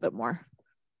question a little bit more?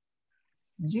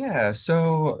 Yeah,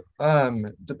 so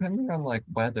depending on like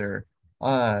weather,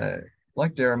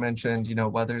 like Dara mentioned,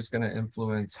 weather is going to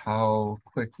influence how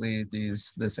quickly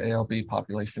this ALB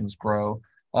populations grow.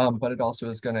 But it also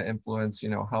is going to influence,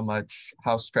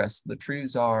 how stressed the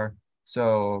trees are.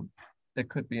 So it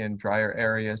could be in drier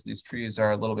areas. These trees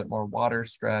are a little bit more water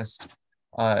stressed.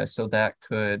 So that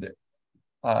could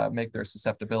make their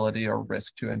susceptibility or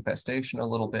risk to infestation a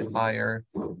little bit higher.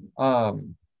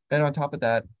 And on top of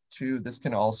that, too, this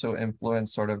can also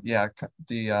influence sort of,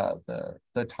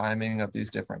 the timing of these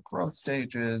different growth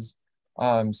stages.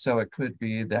 So it could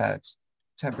be that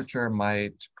temperature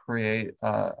might create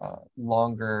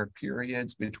longer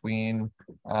periods between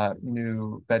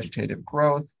new vegetative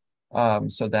growth.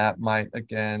 So that might,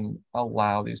 again,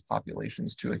 allow these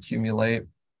populations to accumulate.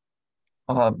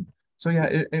 So yeah,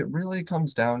 it really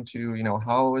comes down to,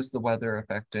 how is the weather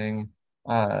affecting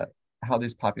how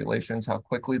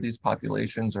quickly these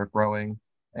populations are growing,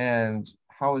 and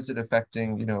how is it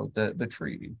affecting, the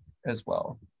tree as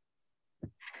well.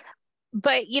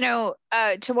 But,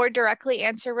 to more directly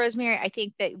answer, Rosemary, I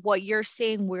think that what you're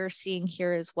seeing, we're seeing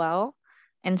here as well.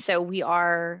 And so we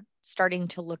are starting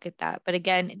to look at that. But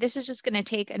again, this is just going to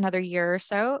take another year or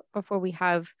so before we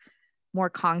have more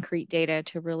concrete data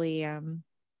to really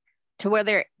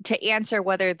to answer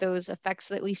whether those effects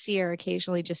that we see are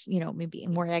occasionally just, maybe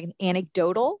more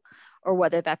anecdotal, or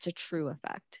whether that's a true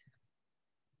effect.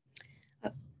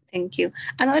 Thank you.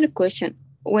 Another question.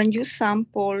 When you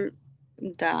sample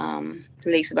the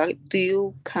laceback, do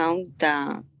you count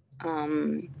the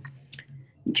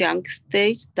young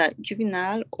stage, the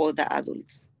juvenile, or the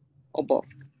adults, or both?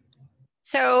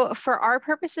 So for our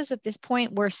purposes at this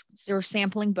point, we're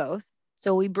sampling both.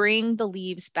 So we bring the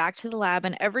leaves back to the lab,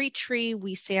 and every tree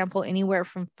we sample anywhere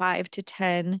from 5 to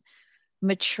 10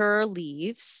 mature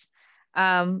leaves.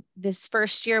 This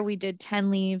first year we did 10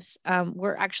 leaves.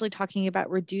 We're actually talking about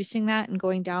reducing that and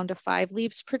going down to 5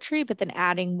 leaves per tree, but then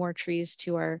adding more trees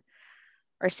to our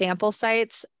sample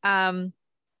sites. But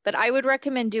I would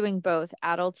recommend doing both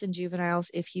adults and juveniles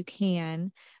if you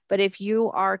can. But if you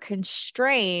are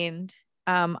constrained,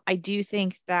 I do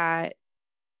think that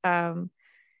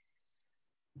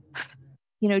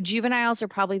you know, juveniles are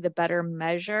probably the better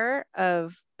measure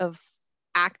of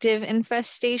active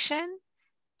infestation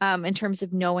in terms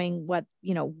of knowing what,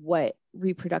 you know, what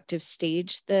reproductive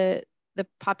stage the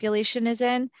population is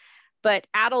in. But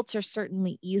adults are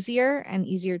certainly easier and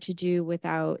easier to do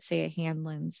without, say, a hand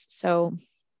lens. So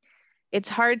it's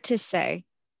hard to say.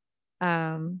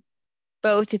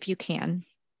 Both if you can.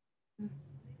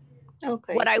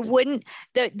 Okay. What I wouldn't,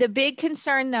 the big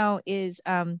concern though is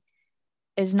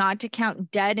not to count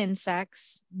dead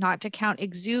insects, not to count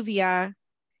exuvia,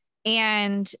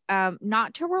 and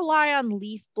not to rely on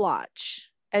leaf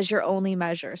blotch as your only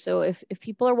measure. So if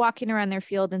people are walking around their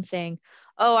field and saying,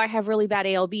 oh, I have really bad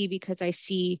ALB because I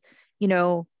see, you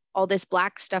know, all this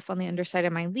black stuff on the underside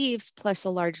of my leaves plus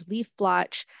a large leaf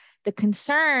blotch, the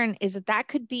concern is that that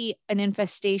could be an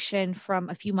infestation from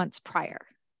a few months prior,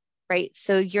 right?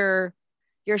 So your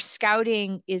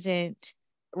scouting isn't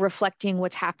reflecting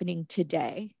what's happening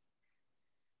today.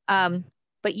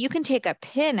 But you can take a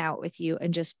pin out with you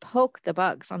and just poke the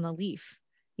bugs on the leaf,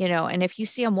 you know, and if you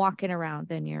see them walking around,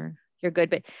 then you're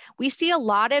good. But we see a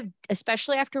lot of,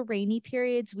 especially after rainy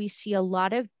periods, we see a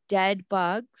lot of dead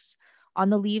bugs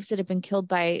on the leaves that have been killed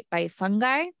by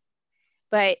fungi.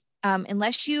 But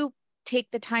unless you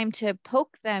take the time to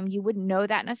poke them, you wouldn't know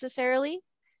that necessarily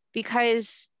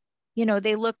because, you know,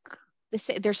 they look the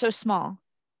same, they're so small.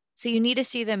 So you need to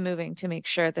see them moving to make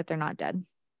sure that they're not dead.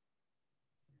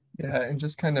 Yeah, and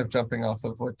just kind of jumping off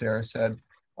of what Dara said,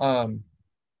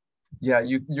 yeah,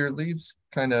 your leaves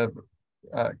kind of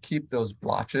keep those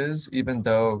blotches, even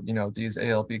though, you know, these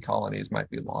ALB colonies might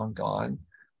be long gone.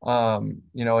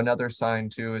 You know, another sign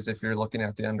too is if you're looking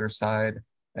at the underside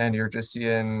and you're just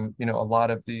seeing, you know, a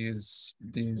lot of these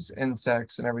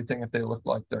insects and everything, if they look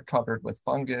like they're covered with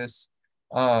fungus,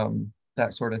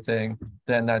 that sort of thing,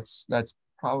 then that's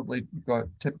probably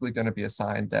typically going to be a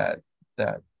sign that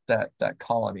that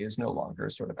colony is no longer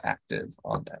sort of active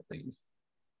on that leaf.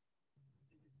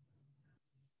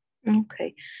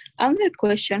 Okay. Another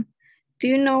question. Do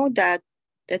you know that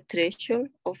the threshold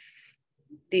of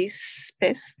this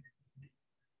pest?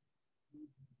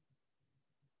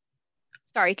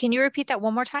 Sorry, can you repeat that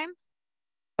one more time?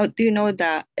 Or do you know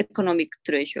the economic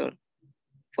threshold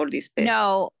for this pest?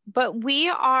 No, but we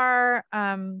are,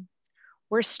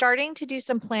 we're starting to do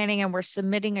some planning and we're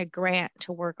submitting a grant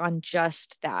to work on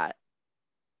just that.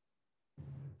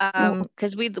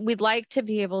 Because we'd like to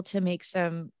be able to make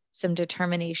some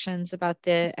determinations about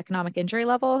the economic injury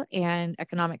level and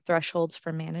economic thresholds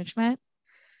for management.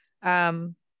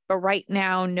 But right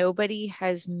now, nobody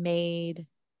has made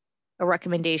a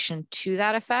recommendation to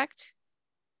that effect,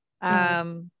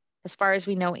 as far as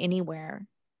we know anywhere.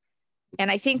 And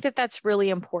I think that that's really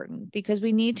important because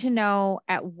we need to know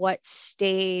at what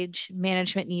stage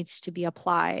management needs to be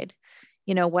applied,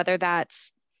 you know, whether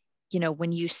that's, you know,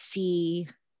 when you see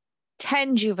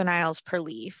 10 juveniles per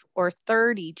leaf or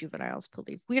 30 juveniles per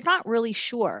leaf. We're not really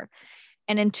sure.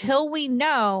 And until we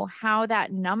know how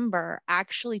that number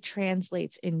actually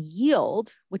translates in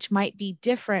yield, which might be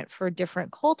different for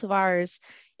different cultivars,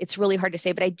 it's really hard to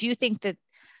say. But I do think that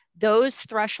those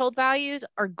threshold values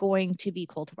are going to be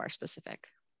cultivar specific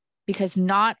because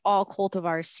not all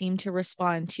cultivars seem to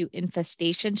respond to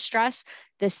infestation stress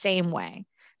the same way.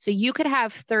 So you could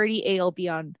have 30 ALB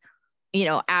on, you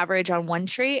know, average on one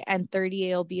tree and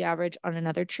 30 ALB average on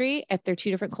another tree. If they're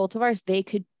two different cultivars, they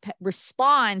could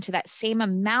respond to that same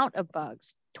amount of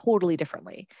bugs totally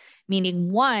differently, meaning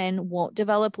one won't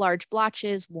develop large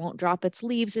blotches, won't drop its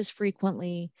leaves as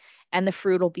frequently, and the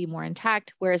fruit will be more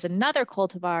intact. Whereas another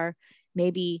cultivar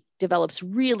maybe develops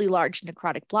really large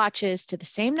necrotic blotches to the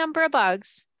same number of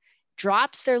bugs,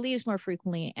 drops their leaves more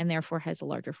frequently, and therefore has a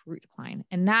larger fruit decline.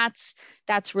 And that's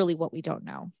really what we don't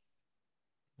know.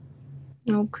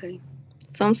 Okay.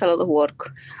 Sounds a lot of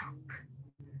work.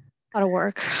 A lot of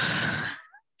work.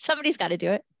 Somebody's got to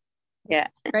do it. Yeah.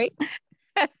 Right?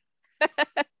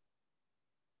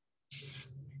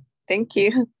 Thank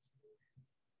you.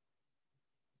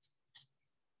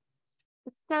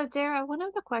 So Dara, one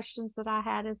of the questions that I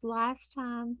had is last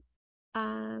time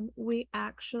we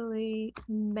actually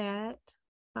met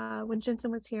when Jensen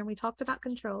was here and we talked about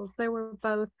controls. There were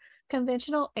both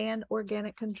conventional and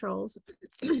organic controls.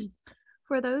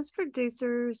 For those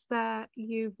producers that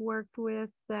you've worked with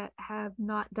that have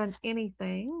not done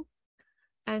anything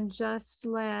and just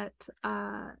let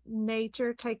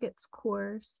nature take its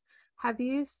course, have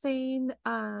you seen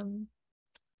a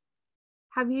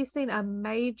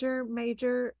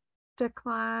major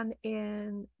decline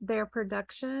in their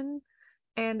production?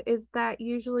 And is that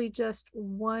usually just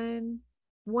one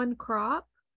crop,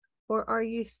 or are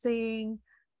you seeing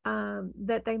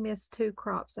that they miss two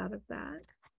crops out of that?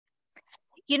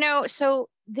 You know, so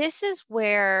this is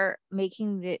where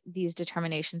making these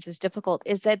determinations is difficult,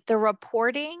 is that the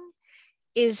reporting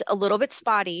is a little bit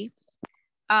spotty.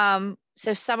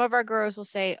 So some of our growers will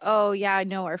say, oh yeah, I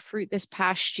know our fruit this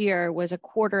past year was a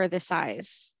quarter of the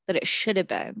size that it should have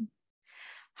been.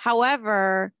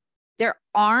 However, there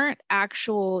aren't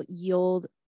actual yield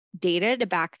data to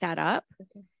back that up.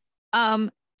 Okay.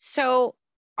 So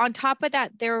on top of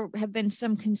that, there have been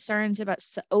some concerns about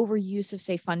overuse of,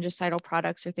 say, fungicidal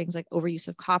products or things like overuse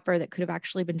of copper that could have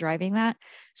actually been driving that.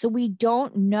 So we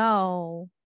don't know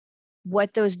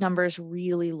what those numbers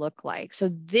really look like.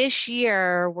 So this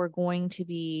year, we're going to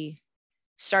be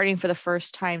starting for the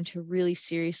first time to really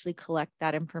seriously collect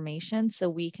that information so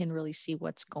we can really see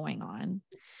what's going on.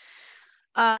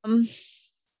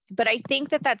 But I think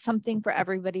that that's something for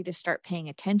everybody to start paying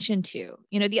attention to.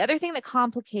 You know, the other thing that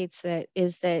complicates it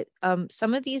is that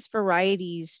some of these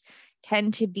varieties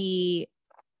tend to be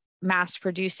mass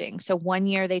producing. So one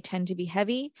year they tend to be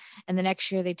heavy and the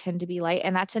next year they tend to be light.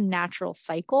 And that's a natural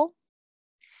cycle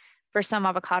for some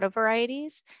avocado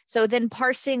varieties. So then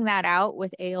parsing that out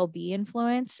with ALB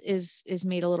influence is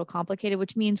made a little complicated,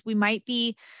 which means we might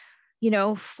be, you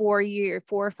know, 4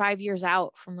 or 5 years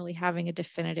out from really having a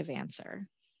definitive answer.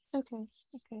 Okay.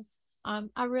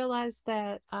 I realized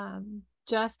that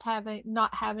just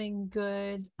not having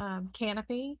good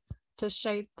canopy to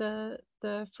shade the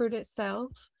fruit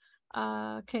itself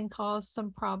can cause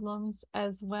some problems,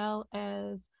 as well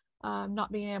as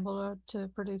not being able to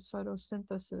produce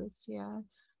photosynthesis. Yeah.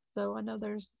 So I know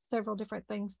there's several different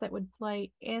things that would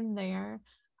play in there.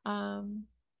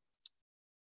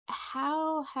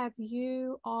 How have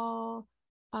you all,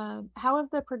 how have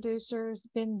the producers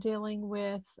been dealing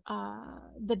with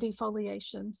the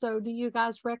defoliation? So do you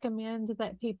guys recommend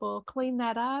that people clean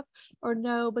that up, or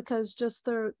no, because just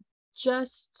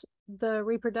the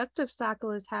reproductive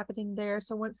cycle is happening there.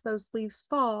 So once those leaves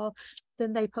fall,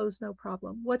 then they pose no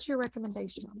problem. What's your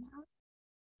recommendation on that?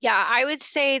 Yeah, I would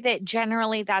say that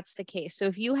generally that's the case. So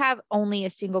if you have only a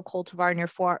single cultivar in your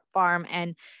farm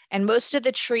and most of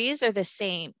the trees are the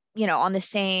same, you know, on the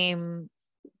same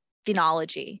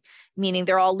phenology, meaning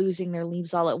they're all losing their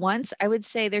leaves all at once, I would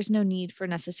say there's no need for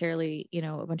necessarily, you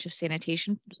know, a bunch of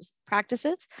sanitation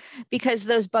practices, because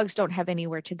those bugs don't have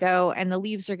anywhere to go and the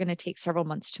leaves are going to take several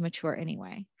months to mature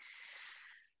anyway.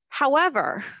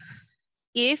 However,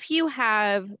 if you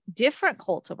have different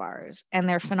cultivars and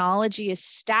their phenology is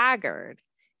staggered,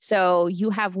 so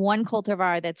you have one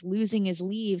cultivar that's losing his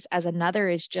leaves as another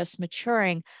is just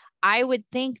maturing, I would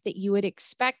think that you would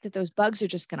expect that those bugs are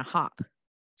just going to hop.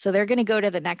 So they're going to go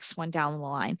to the next one down the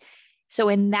line. So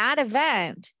in that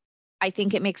event, I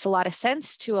think it makes a lot of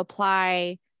sense to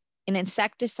apply an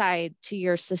insecticide to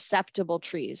your susceptible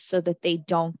trees so that they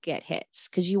don't get hits,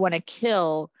 because you want to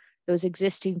kill those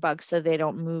existing bugs so they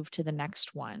don't move to the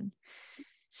next one.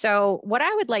 So what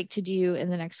I would like to do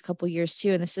in the next couple of years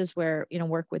too, and this is where, you know,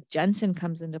 work with Jensen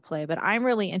comes into play, but I'm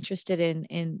really interested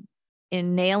in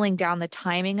nailing down the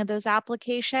timing of those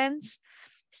applications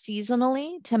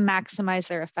seasonally to maximize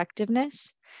their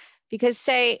effectiveness. Because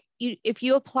say if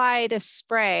you applied a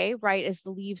spray right as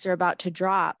the leaves are about to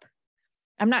drop,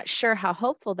 I'm not sure how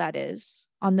hopeful that is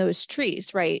on those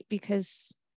trees, right?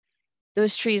 Because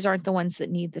those trees aren't the ones that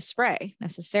need the spray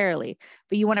necessarily,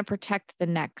 but you want to protect the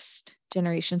next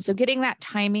generation. So getting that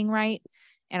timing right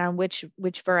and on which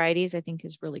varieties I think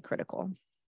is really critical.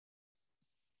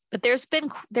 But there's been,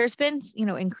 you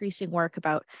know, increasing work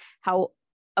about how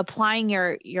applying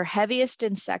your heaviest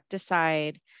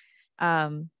insecticide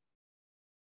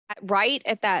right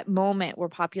at that moment where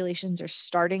populations are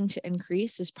starting to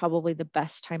increase is probably the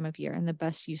best time of year and the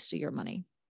best use of your money.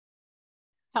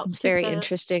 Helps it's very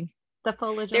interesting. The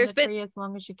foliage on the tree as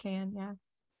long as you can.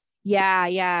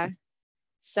 Yeah.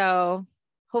 So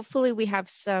hopefully we have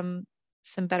some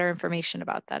better information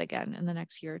about that again in the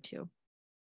next year or two.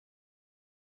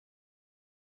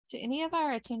 Do any of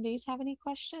our attendees have any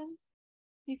questions?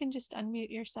 You can just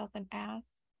unmute yourself and ask.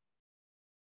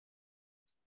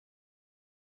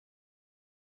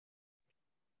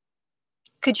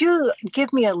 Could you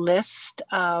give me a list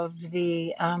of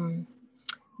the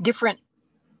different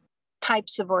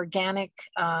types of organic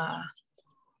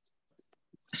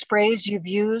sprays you've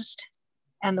used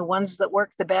and the ones that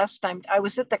work the best? I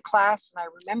was at the class and I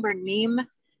remember neem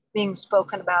being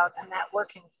spoken about and that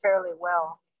working fairly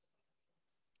well.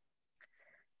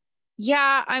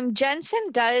 Yeah, Jensen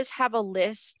does have a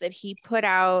list that he put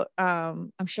out.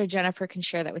 I'm sure Jennifer can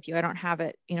share that with you. I don't have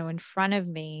it, you know, in front of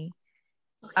me.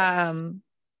 Okay.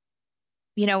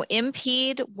 You know,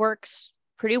 Impede works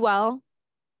pretty well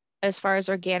as far as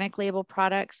organic label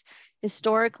products.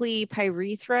 Historically,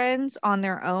 pyrethrins on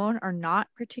their own are not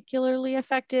particularly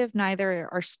effective, neither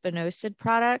are spinosad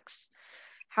products.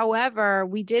 However,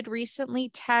 we did recently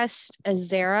test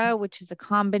Azera, which is a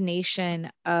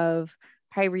combination of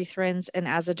pyrethrins and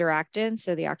azadirachtin,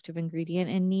 so the active ingredient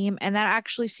in neem, and that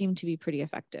actually seemed to be pretty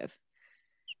effective.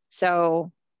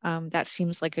 So that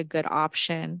seems like a good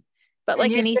option. But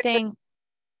like anything,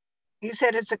 you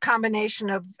said it's a combination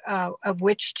of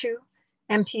which two?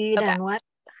 MP and what?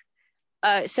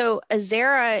 So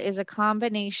Azera is a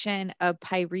combination of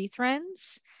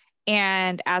pyrethrins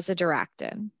and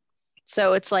azadirachtin.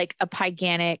 So it's like a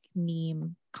pyganic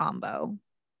neem combo.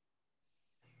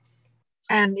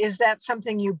 And is that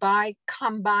something you buy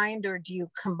combined, or do you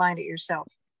combine it yourself?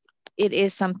 It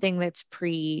is something that's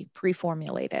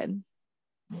pre-formulated.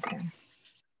 Okay.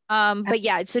 But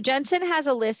yeah, so Jensen has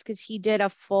a list because he did a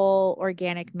full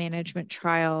organic management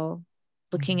trial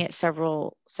looking at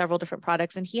several different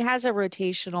products, and he has a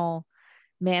rotational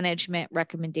management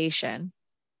recommendation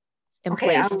in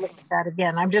place. I'll look at that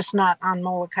again. I'm just not on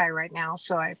Molokai right now,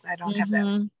 so I don't have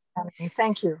that.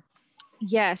 Thank you.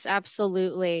 Yes,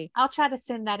 absolutely. I'll try to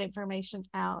send that information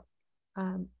out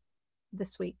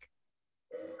this week.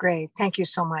 Great. Thank you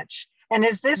so much. And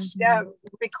is this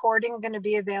recording going to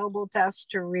be available to us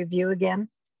to review again?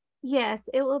 Yes,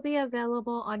 it will be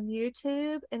available on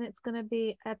YouTube, and it's going to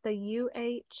be at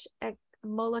the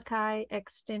Molokai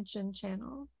Extension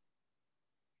channel.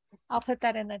 I'll put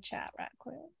that in the chat right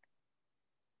quick.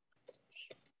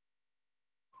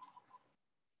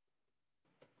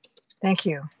 Thank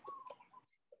you.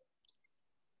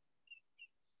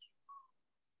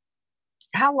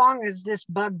 How long has this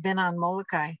bug been on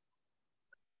Molokai?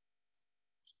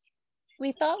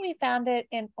 We thought we found it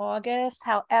in August.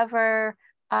 However,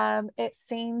 it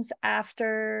seems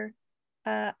after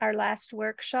our last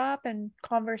workshop and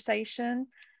conversation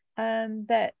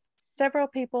that several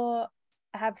people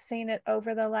have seen it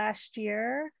over the last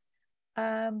year,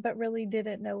 but really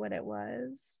didn't know what it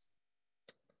was.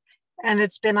 And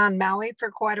it's been on Maui for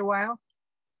quite a while?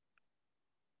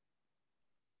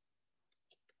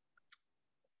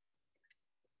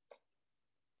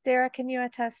 Dara, can you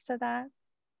attest to that?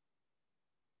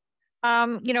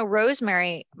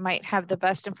 Rosemary might have the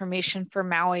best information for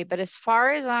Maui, but as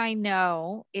far as I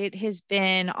know, it has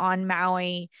been on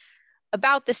Maui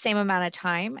about the same amount of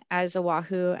time as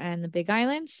Oahu and the Big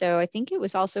Island. So I think it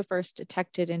was also first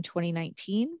detected in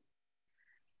 2019.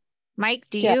 Mike,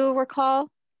 do you recall?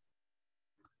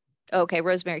 Okay,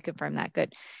 Rosemary confirmed that.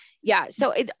 Good. Yeah.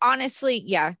 So it honestly,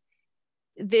 yeah,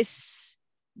 this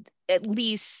at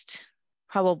least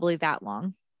probably that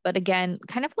long. But again,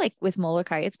 kind of like with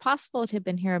Molokai, it's possible it had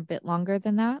been here a bit longer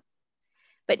than that.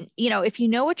 But, if you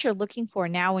know what you're looking for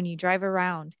now when you drive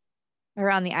around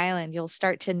the island, you'll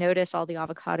start to notice all the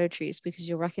avocado trees because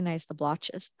you'll recognize the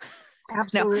blotches.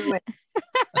 Absolutely.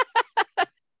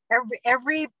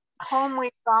 Every home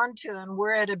we've gone to, and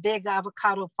we're at a big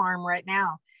avocado farm right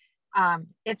now,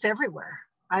 it's everywhere.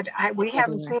 We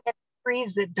haven't seen any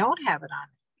trees that don't have it on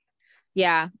it.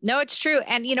 Yeah, no, it's true.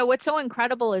 And what's so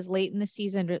incredible is late in the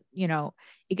season, it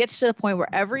gets to the point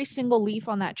where every single leaf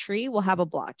on that tree will have a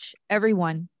blotch, every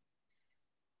one.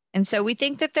 And so we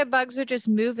think that the bugs are just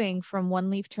moving from one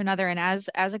leaf to another. And as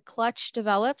a clutch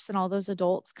develops and all those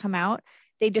adults come out,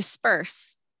 they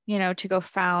disperse, to go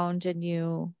found a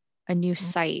new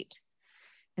site.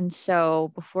 And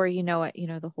so before you know it,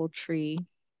 the whole tree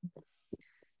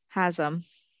has them.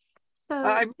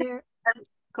 So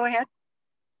go ahead.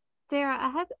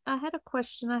 Dara, I had a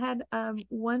question. I had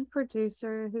one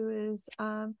producer who is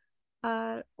an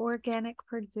organic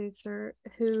producer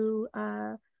who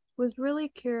was really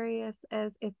curious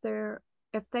as if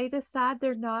they decide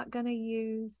they're not going to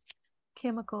use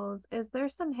chemicals, is there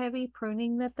some heavy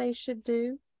pruning that they should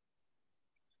do?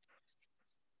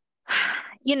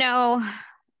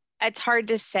 It's hard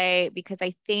to say because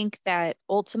I think that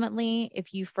ultimately,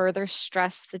 if you further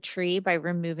stress the tree by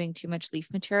removing too much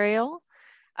leaf material,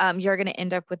 you're going to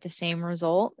end up with the same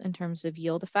result in terms of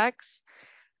yield effects.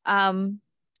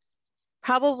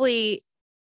 Probably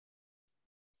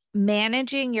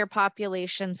managing your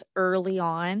populations early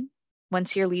on,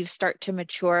 once your leaves start to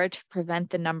mature, to prevent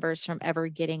the numbers from ever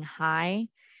getting high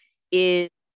is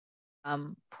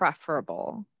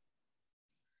preferable.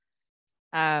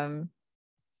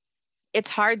 It's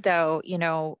hard though,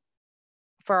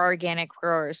 for organic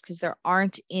growers because there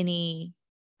aren't any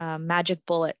magic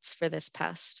bullets for this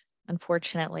pest,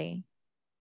 unfortunately.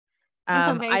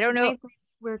 I don't know.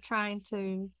 We're trying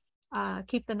to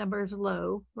keep the numbers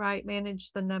low, right?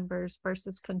 Manage the numbers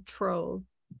versus control.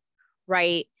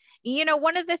 right? You know,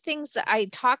 one of the things that I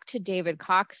talked to David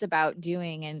Cox about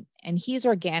doing, and he's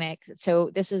organic,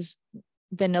 so this has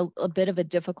been a bit of a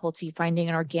difficulty finding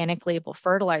an organic label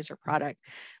fertilizer product,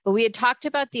 but we had talked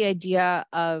about the idea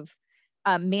of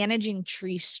managing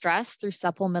tree stress through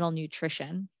supplemental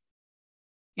nutrition.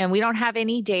 And we don't have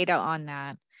any data on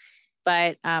that,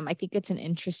 but I think it's an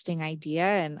interesting idea,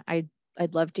 and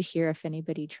I'd love to hear if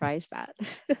anybody tries that.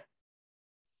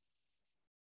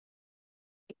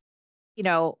 You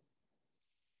know,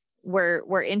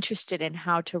 we're interested in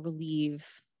how to relieve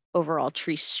overall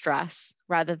tree stress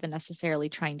rather than necessarily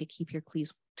trying to keep your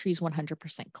trees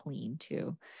 100% clean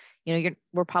too. You know,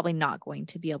 we're probably not going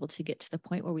to be able to get to the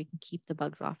point where we can keep the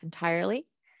bugs off entirely,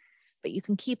 but you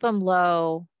can keep them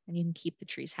low and you can keep the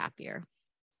trees happier.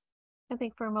 I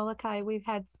think for Molokai, we've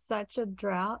had such a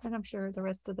drought, and I'm sure the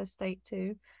rest of the state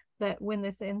too, that when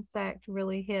this insect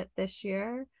really hit this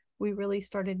year, we really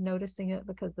started noticing it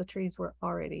because the trees were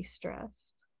already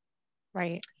stressed.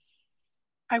 Right.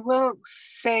 I will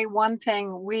say one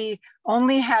thing. We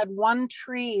only had one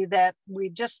tree that we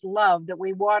just loved, that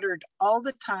we watered all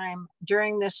the time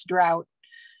during this drought.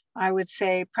 I would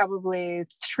say probably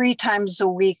 3 times a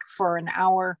week for an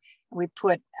hour. We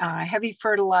put heavy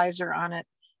fertilizer on it,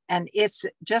 and it's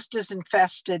just as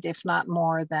infested, if not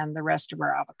more, than the rest of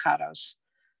our avocados.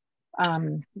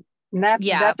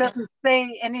 That doesn't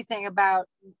say anything about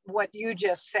what you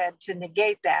just said to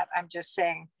negate that. I'm just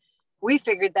saying we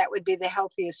figured that would be the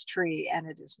healthiest tree, and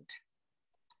it isn't.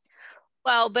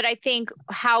 Well, but I think,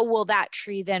 how will that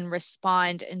tree then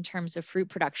respond in terms of fruit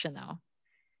production though?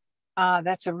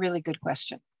 That's a really good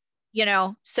question. You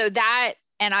know, so that,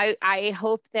 and I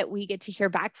hope that we get to hear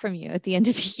back from you at the end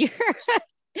of the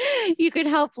year. You could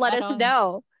help let us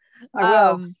know. I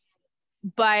will.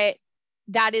 But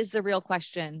that is the real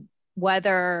question,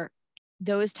 whether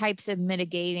those types of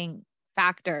mitigating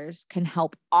factors can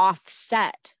help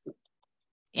offset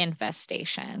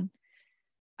infestation.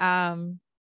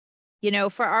 You know,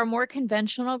 for our more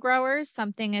conventional growers,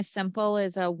 something as simple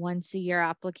as a once-a-year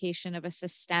application of a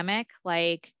systemic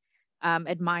like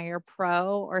Admire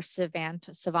Pro or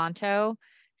Savanto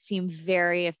seem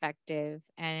very effective,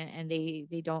 and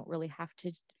they don't really have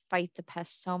to fight the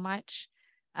pests so much.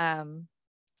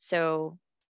 So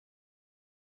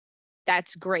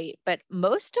that's great. But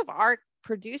most of our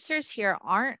producers here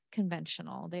aren't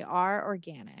conventional. They are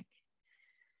organic.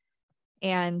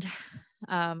 And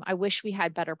I wish we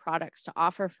had better products to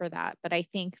offer for that. But I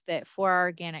think that for our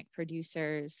organic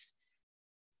producers,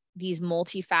 these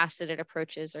multifaceted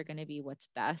approaches are going to be what's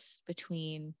best,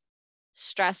 between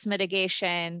stress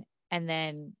mitigation and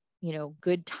then, you know,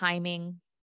 good timing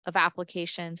of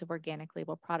applications of organic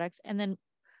label products, and then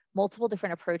multiple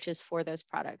different approaches for those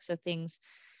products. So things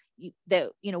that,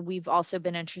 you know, we've also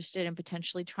been interested in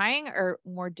potentially trying are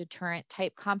more deterrent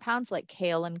type compounds like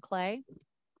kale and clay,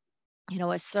 you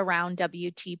know, a surround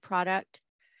WT product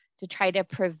to try to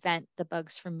prevent the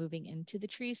bugs from moving into the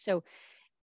trees. So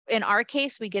in our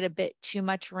case, we get a bit too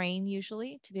much rain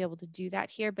usually to be able to do that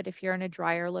here. But if you're in a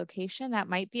drier location, that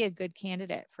might be a good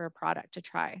candidate for a product to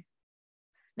try. And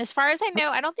as far as I know,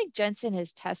 I don't think Jensen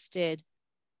has tested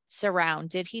surround.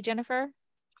 Did he, Jennifer?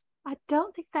 I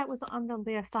don't think that was on the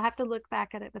list. I'll have to look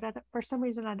back at it, but for some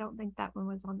reason, I don't think that one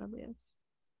was on the list.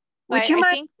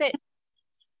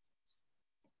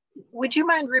 Would you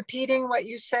mind repeating what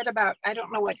you said about, I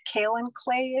don't know what kaolin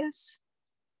clay is?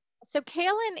 So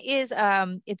kaolin is,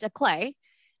 it's a clay,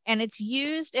 and it's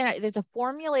used in, there's a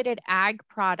formulated ag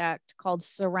product called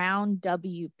Surround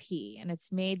WP, and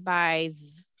it's made by,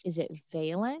 is it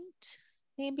Valent,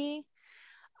 maybe?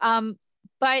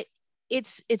 But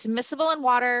it's miscible in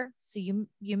water. So you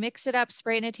mix it up,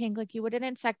 spray it in a tank like you would an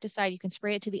insecticide. You can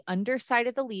spray it to the underside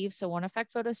of the leaves, so it won't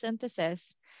affect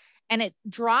photosynthesis. And it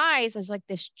dries as like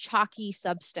this chalky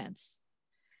substance.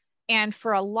 And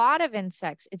for a lot of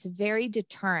insects, it's very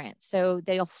deterrent. So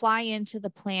they'll fly into the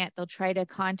plant, they'll try to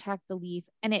contact the leaf,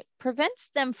 and it prevents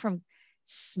them from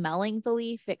smelling the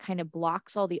leaf. It kind of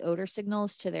blocks all the odor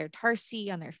signals to their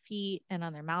tarsi on their feet and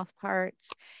on their mouth parts.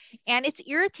 And it's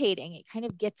irritating. It kind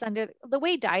of gets under the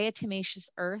way diatomaceous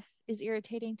earth is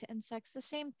irritating to insects, the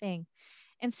same thing.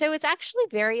 And so it's actually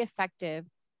very effective.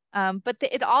 But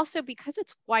it also, because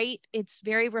it's white, it's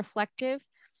very reflective.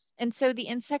 And so the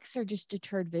insects are just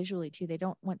deterred visually too. They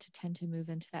don't want to tend to move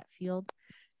into that field.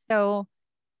 So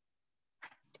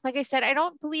like I said, I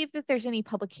don't believe that there's any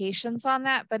publications on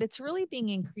that, but it's really being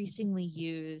increasingly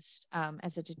used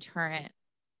as a deterrent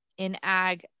in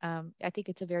ag. I think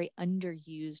it's a very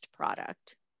underused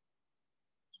product.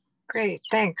 Great,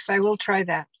 thanks. I will try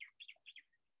that.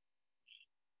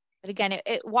 But again,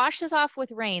 it washes off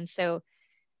with rain. So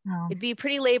Oh. It'd be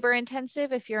pretty labor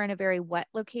intensive if you're in a very wet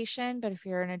location, but if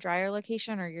you're in a drier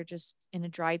location or you're just in a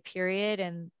dry period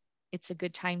and it's a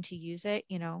good time to use it,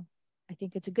 you know, I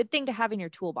think it's a good thing to have in your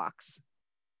toolbox.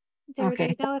 Do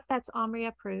Okay. they know if that's OMRI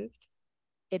approved?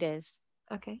 It is.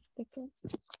 Okay, thank you.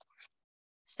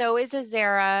 So is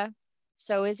Azera.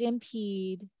 So is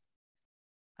Impede.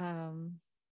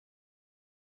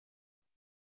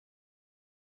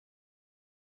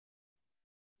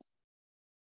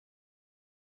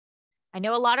 I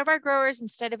know a lot of our growers,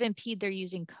 instead of Impede, they're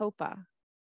using Copa.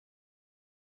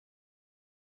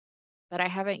 But I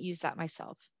haven't used that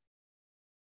myself.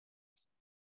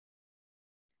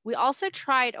 We also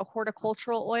tried a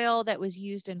horticultural oil that was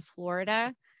used in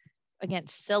Florida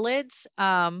against psyllids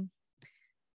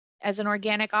as an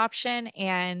organic option,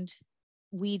 and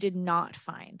we did not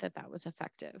find that that was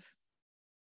effective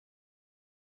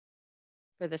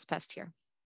for this pest here.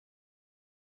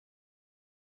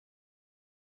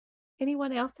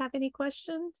 Anyone else have any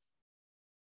questions?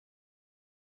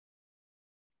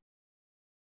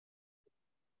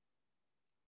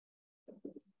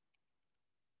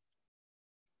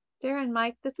 Dara and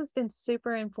Mike, this has been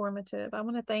super informative. I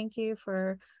want to thank you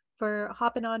for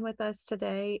hopping on with us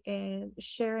today and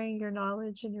sharing your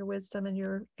knowledge and your wisdom and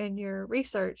your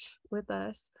research with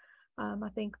us. I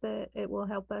think that it will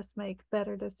help us make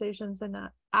better decisions, and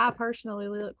I personally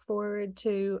look forward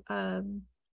to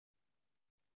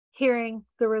hearing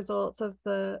the results of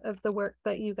the work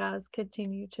that you guys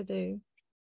continue to do.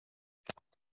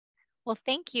 Well,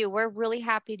 thank you. We're really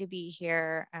happy to be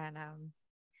here, and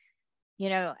you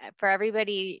know, for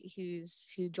everybody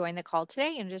who joined the call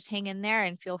today, and just hang in there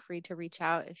and feel free to reach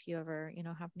out if you ever, you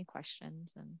know, have any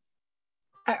questions. And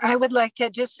I would like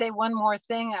to just say one more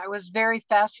thing. I was very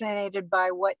fascinated by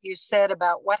what you said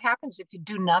about what happens if you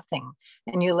do nothing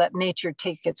and you let nature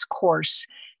take its course.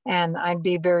 And I'd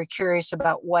be very curious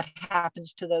about what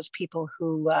happens to those people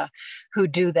who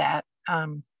do that.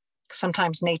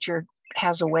 Sometimes nature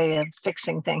has a way of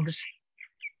fixing things.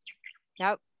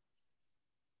 yep.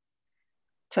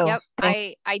 So Yep,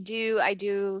 I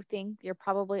do think you're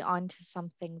probably onto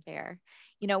something there.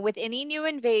 You know, with any new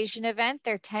invasion event,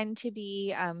 there tend to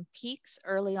be peaks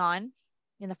early on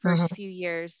in the first few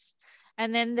years,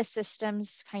 and then the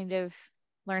systems kind of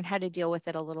learn how to deal with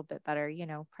it a little bit better. You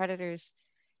know, predators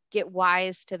get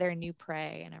wise to their new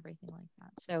prey and everything like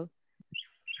that. So,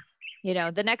 you know,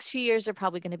 the next few years are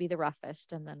probably going to be the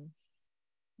roughest, and then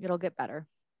it'll get better.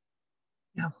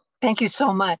 Yeah. Thank you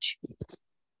so much.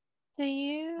 Do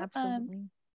you Absolutely.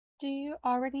 Do you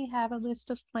already have a list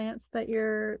of plants that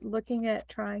you're looking at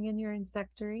trying in your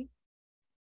insectary?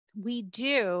 We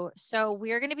do. So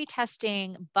we're going to be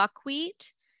testing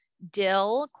buckwheat,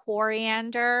 dill,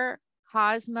 coriander,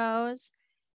 cosmos,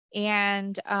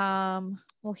 and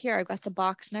well, here I've got the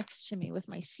box next to me with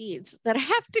my seeds that I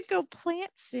have to go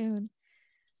plant soon.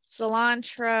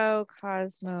 Cilantro,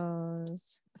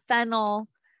 cosmos, fennel.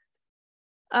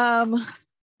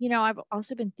 You know, I've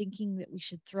also been thinking that we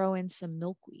should throw in some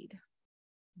milkweed.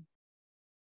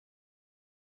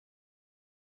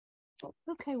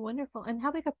 Okay, wonderful. And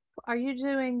how big are you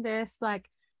doing this, like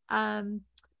in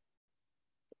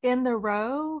the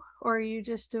row, or are you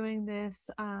just doing this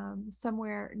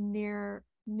somewhere near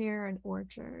an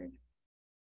orchard?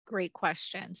 Great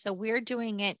question. So we're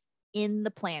doing it in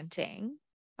the planting.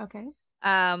 Okay.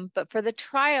 But for the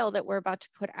trial that we're about to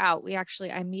put out,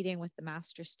 I'm meeting with the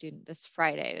master student this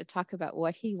Friday to talk about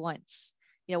what he wants,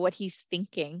 you know, what he's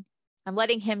thinking. I'm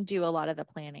letting him do a lot of the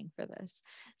planning for this.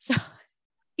 So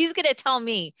he's going to tell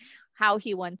me how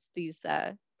he wants these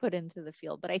put into the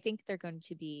field, but I think they're going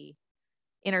to be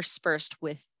interspersed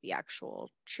with the actual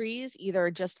trees,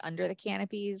 either just under the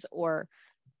canopies or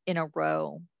in a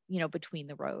row, you know, between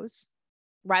the rows,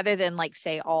 rather than like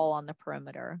say all on the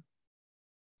perimeter.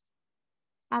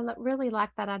 I really like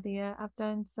that idea. I've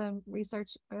done some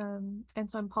research and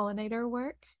some pollinator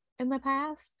work in the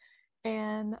past,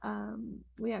 and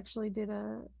we actually did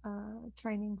a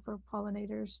training for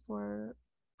pollinators for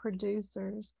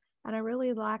producers, and I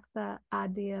really like the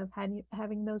idea of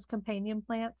having those companion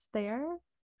plants there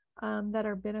that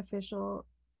are beneficial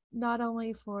not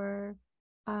only for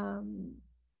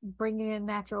bringing in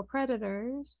natural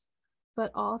predators,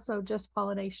 but also just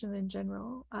pollination in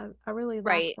general. I really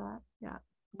like that. Yeah.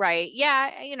 Right.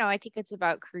 Yeah. You know, I think it's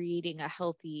about creating a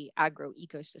healthy agro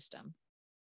ecosystem.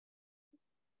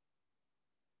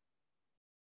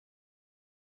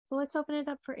 So let's open it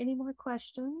up for any more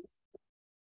questions.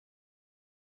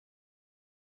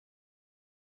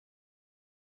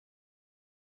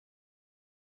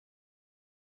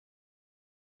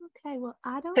 Okay, well,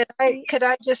 I don't Could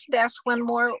I just ask one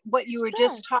more, what you were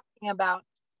just talking about?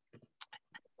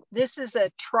 this is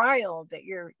a trial that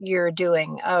you're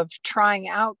doing of trying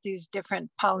out these different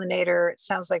pollinator, it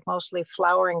sounds like mostly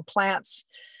flowering plants.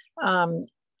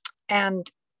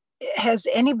 And has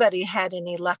anybody had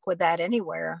any luck with that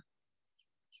anywhere?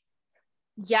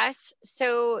 Yes.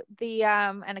 So the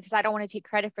and because I don't want to take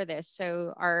credit for this,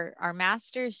 so our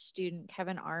master's student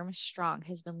Kevin Armstrong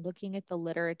has been looking at the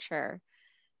literature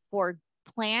for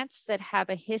plants that have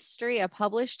a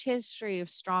published history of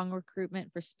strong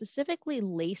recruitment for specifically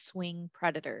lacewing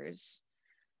predators.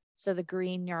 So the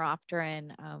green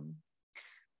neuropteran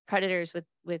predators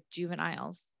with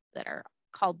juveniles that are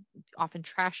called often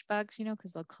trash bugs, you know,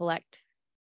 because they'll collect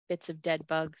bits of dead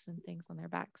bugs and things on their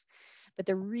backs. But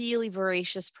they're really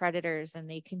voracious predators, and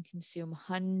they can consume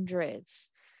hundreds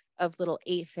of little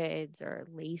aphids or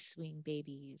lacewing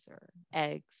babies or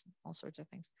eggs, all sorts of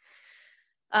things.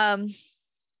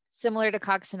 Similar to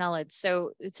coccinellids.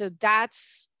 So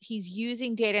he's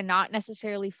using data not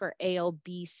necessarily for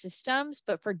ALB systems,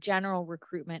 but for general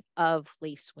recruitment of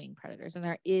lacewing predators. And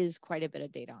there is quite a bit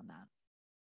of data on that.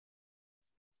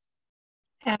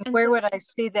 And where would I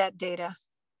see that data?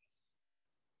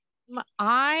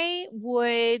 I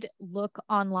would look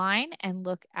online and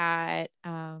look at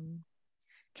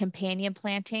companion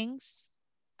plantings,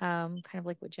 kind of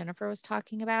like what Jennifer was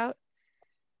talking about.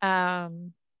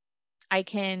 I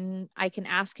can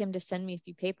ask him to send me a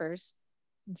few papers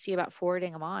and see about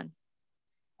forwarding them on.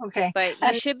 Okay. But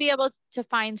you should be able to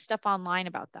find stuff online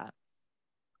about that.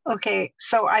 Okay,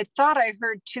 so I thought I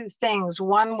heard two things.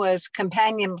 One was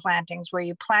companion plantings, where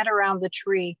you plant around the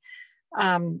tree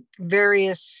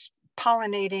various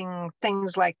pollinating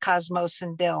things like cosmos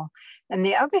and dill. And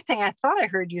the other thing I thought I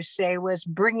heard you say was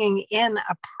bringing in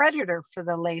a predator for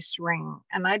the lace ring.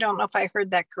 And I don't know if I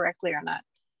heard that correctly or not.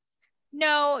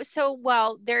 No, so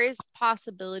well, there is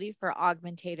possibility for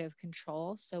augmentative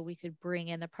control. So we could bring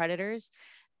in the predators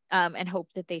and hope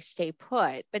that they stay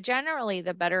put. But generally,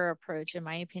 the better approach, in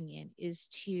my opinion, is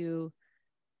to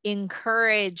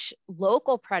encourage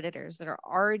local predators that are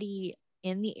already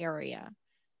in the area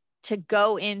to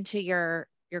go into your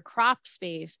crop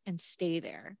space and stay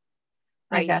there,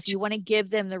 right? So you want to give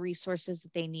them the resources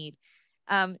that they need.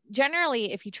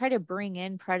 Generally, if you try to bring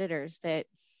in predators that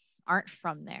aren't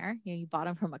from there, you know, you bought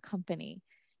them from a company,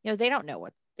 you know, they don't know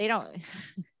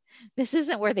this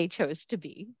isn't where they chose to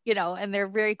be, you know, and they're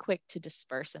very quick to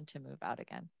disperse and to move out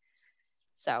again.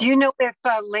 So do you know if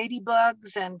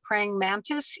ladybugs and praying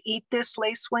mantis eat this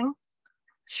lacewing?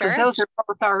 Sure. Because those are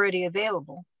both already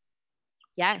available.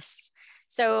 Yes.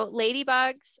 So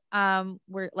ladybugs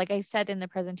were, like I said in the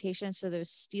presentation, so those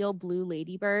steel blue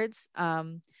ladybirds are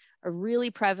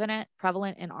really prevalent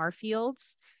in our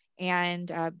fields,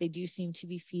 and they do seem to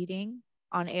be feeding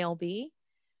on ALB.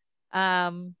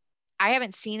 I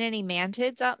haven't seen any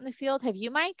mantids out in the field. Have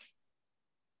you, Mike?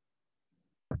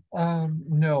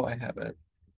 No, I haven't.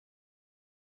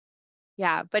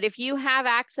 Yeah, but if you have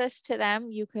access to them,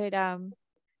 you could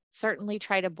certainly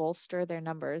try to bolster their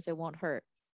numbers. It won't hurt.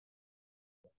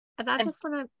 And I just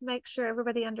want to make sure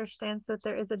everybody understands that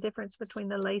there is a difference between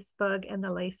the lace bug and the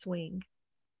lacewing.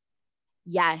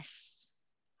 Yes.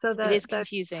 So it is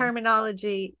confusing. The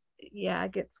terminology, yeah,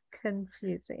 it gets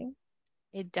confusing.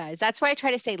 It does. That's why I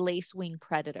try to say lacewing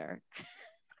predator.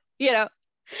 You know,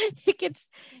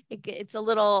 it's a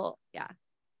little, yeah.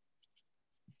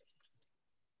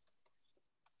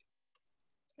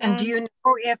 And do you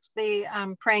know if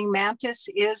the praying mantis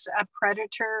is a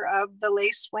predator of the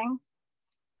lacewing?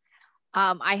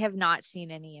 I have not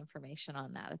seen any information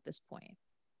on that at this point.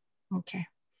 Okay.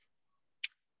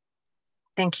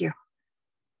 Thank you.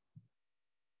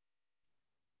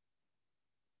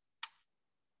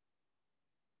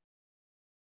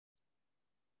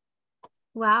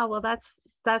 Wow, well,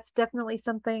 that's definitely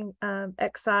something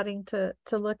exciting to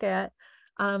look at.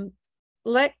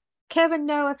 Let Kevin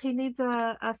know if he needs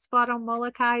a spot on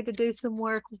Molokai to do some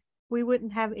work. We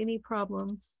wouldn't have any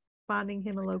problems finding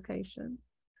him a location.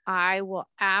 I will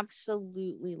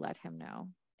absolutely let him know.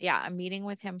 Yeah, I'm meeting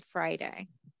with him Friday.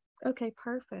 Okay,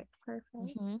 perfect.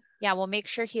 Mm-hmm. Yeah, we'll make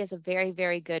sure he has a very,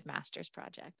 very good master's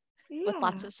project with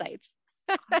lots of sites.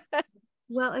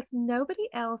 Well, if nobody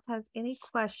else has any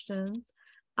questions,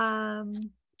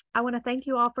 I want to thank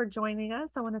you all for joining us.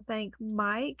 I want to thank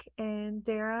Mike and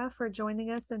Dara for joining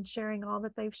us and sharing all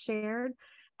that they've shared.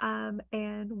 And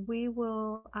we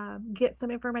will get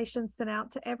some information sent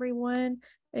out to everyone,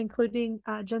 including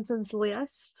Jensen's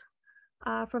list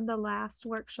from the last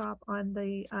workshop on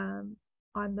the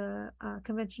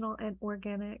conventional and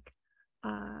organic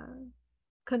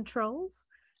controls.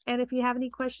 And if you have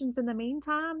any questions in the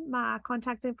meantime, my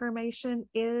contact information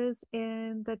is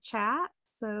in the chat.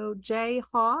 So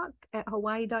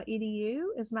jhawk@hawaii.edu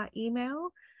is my email.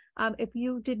 If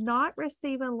you did not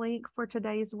receive a link for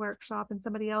today's workshop and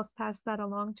somebody else passed that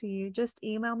along to you, just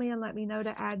email me and let me know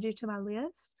to add you to my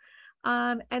list.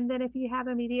 And then if you have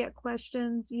immediate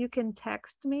questions, you can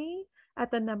text me at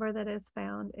the number that is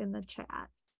found in the chat.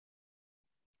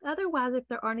 Otherwise, if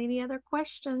there aren't any other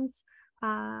questions,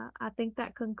 I think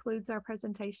that concludes our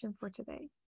presentation for today.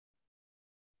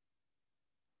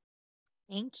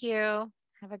 Thank you.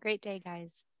 Have a great day,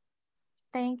 guys.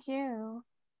 Thank you.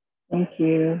 Thank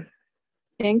you.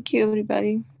 Thank you,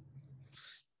 everybody.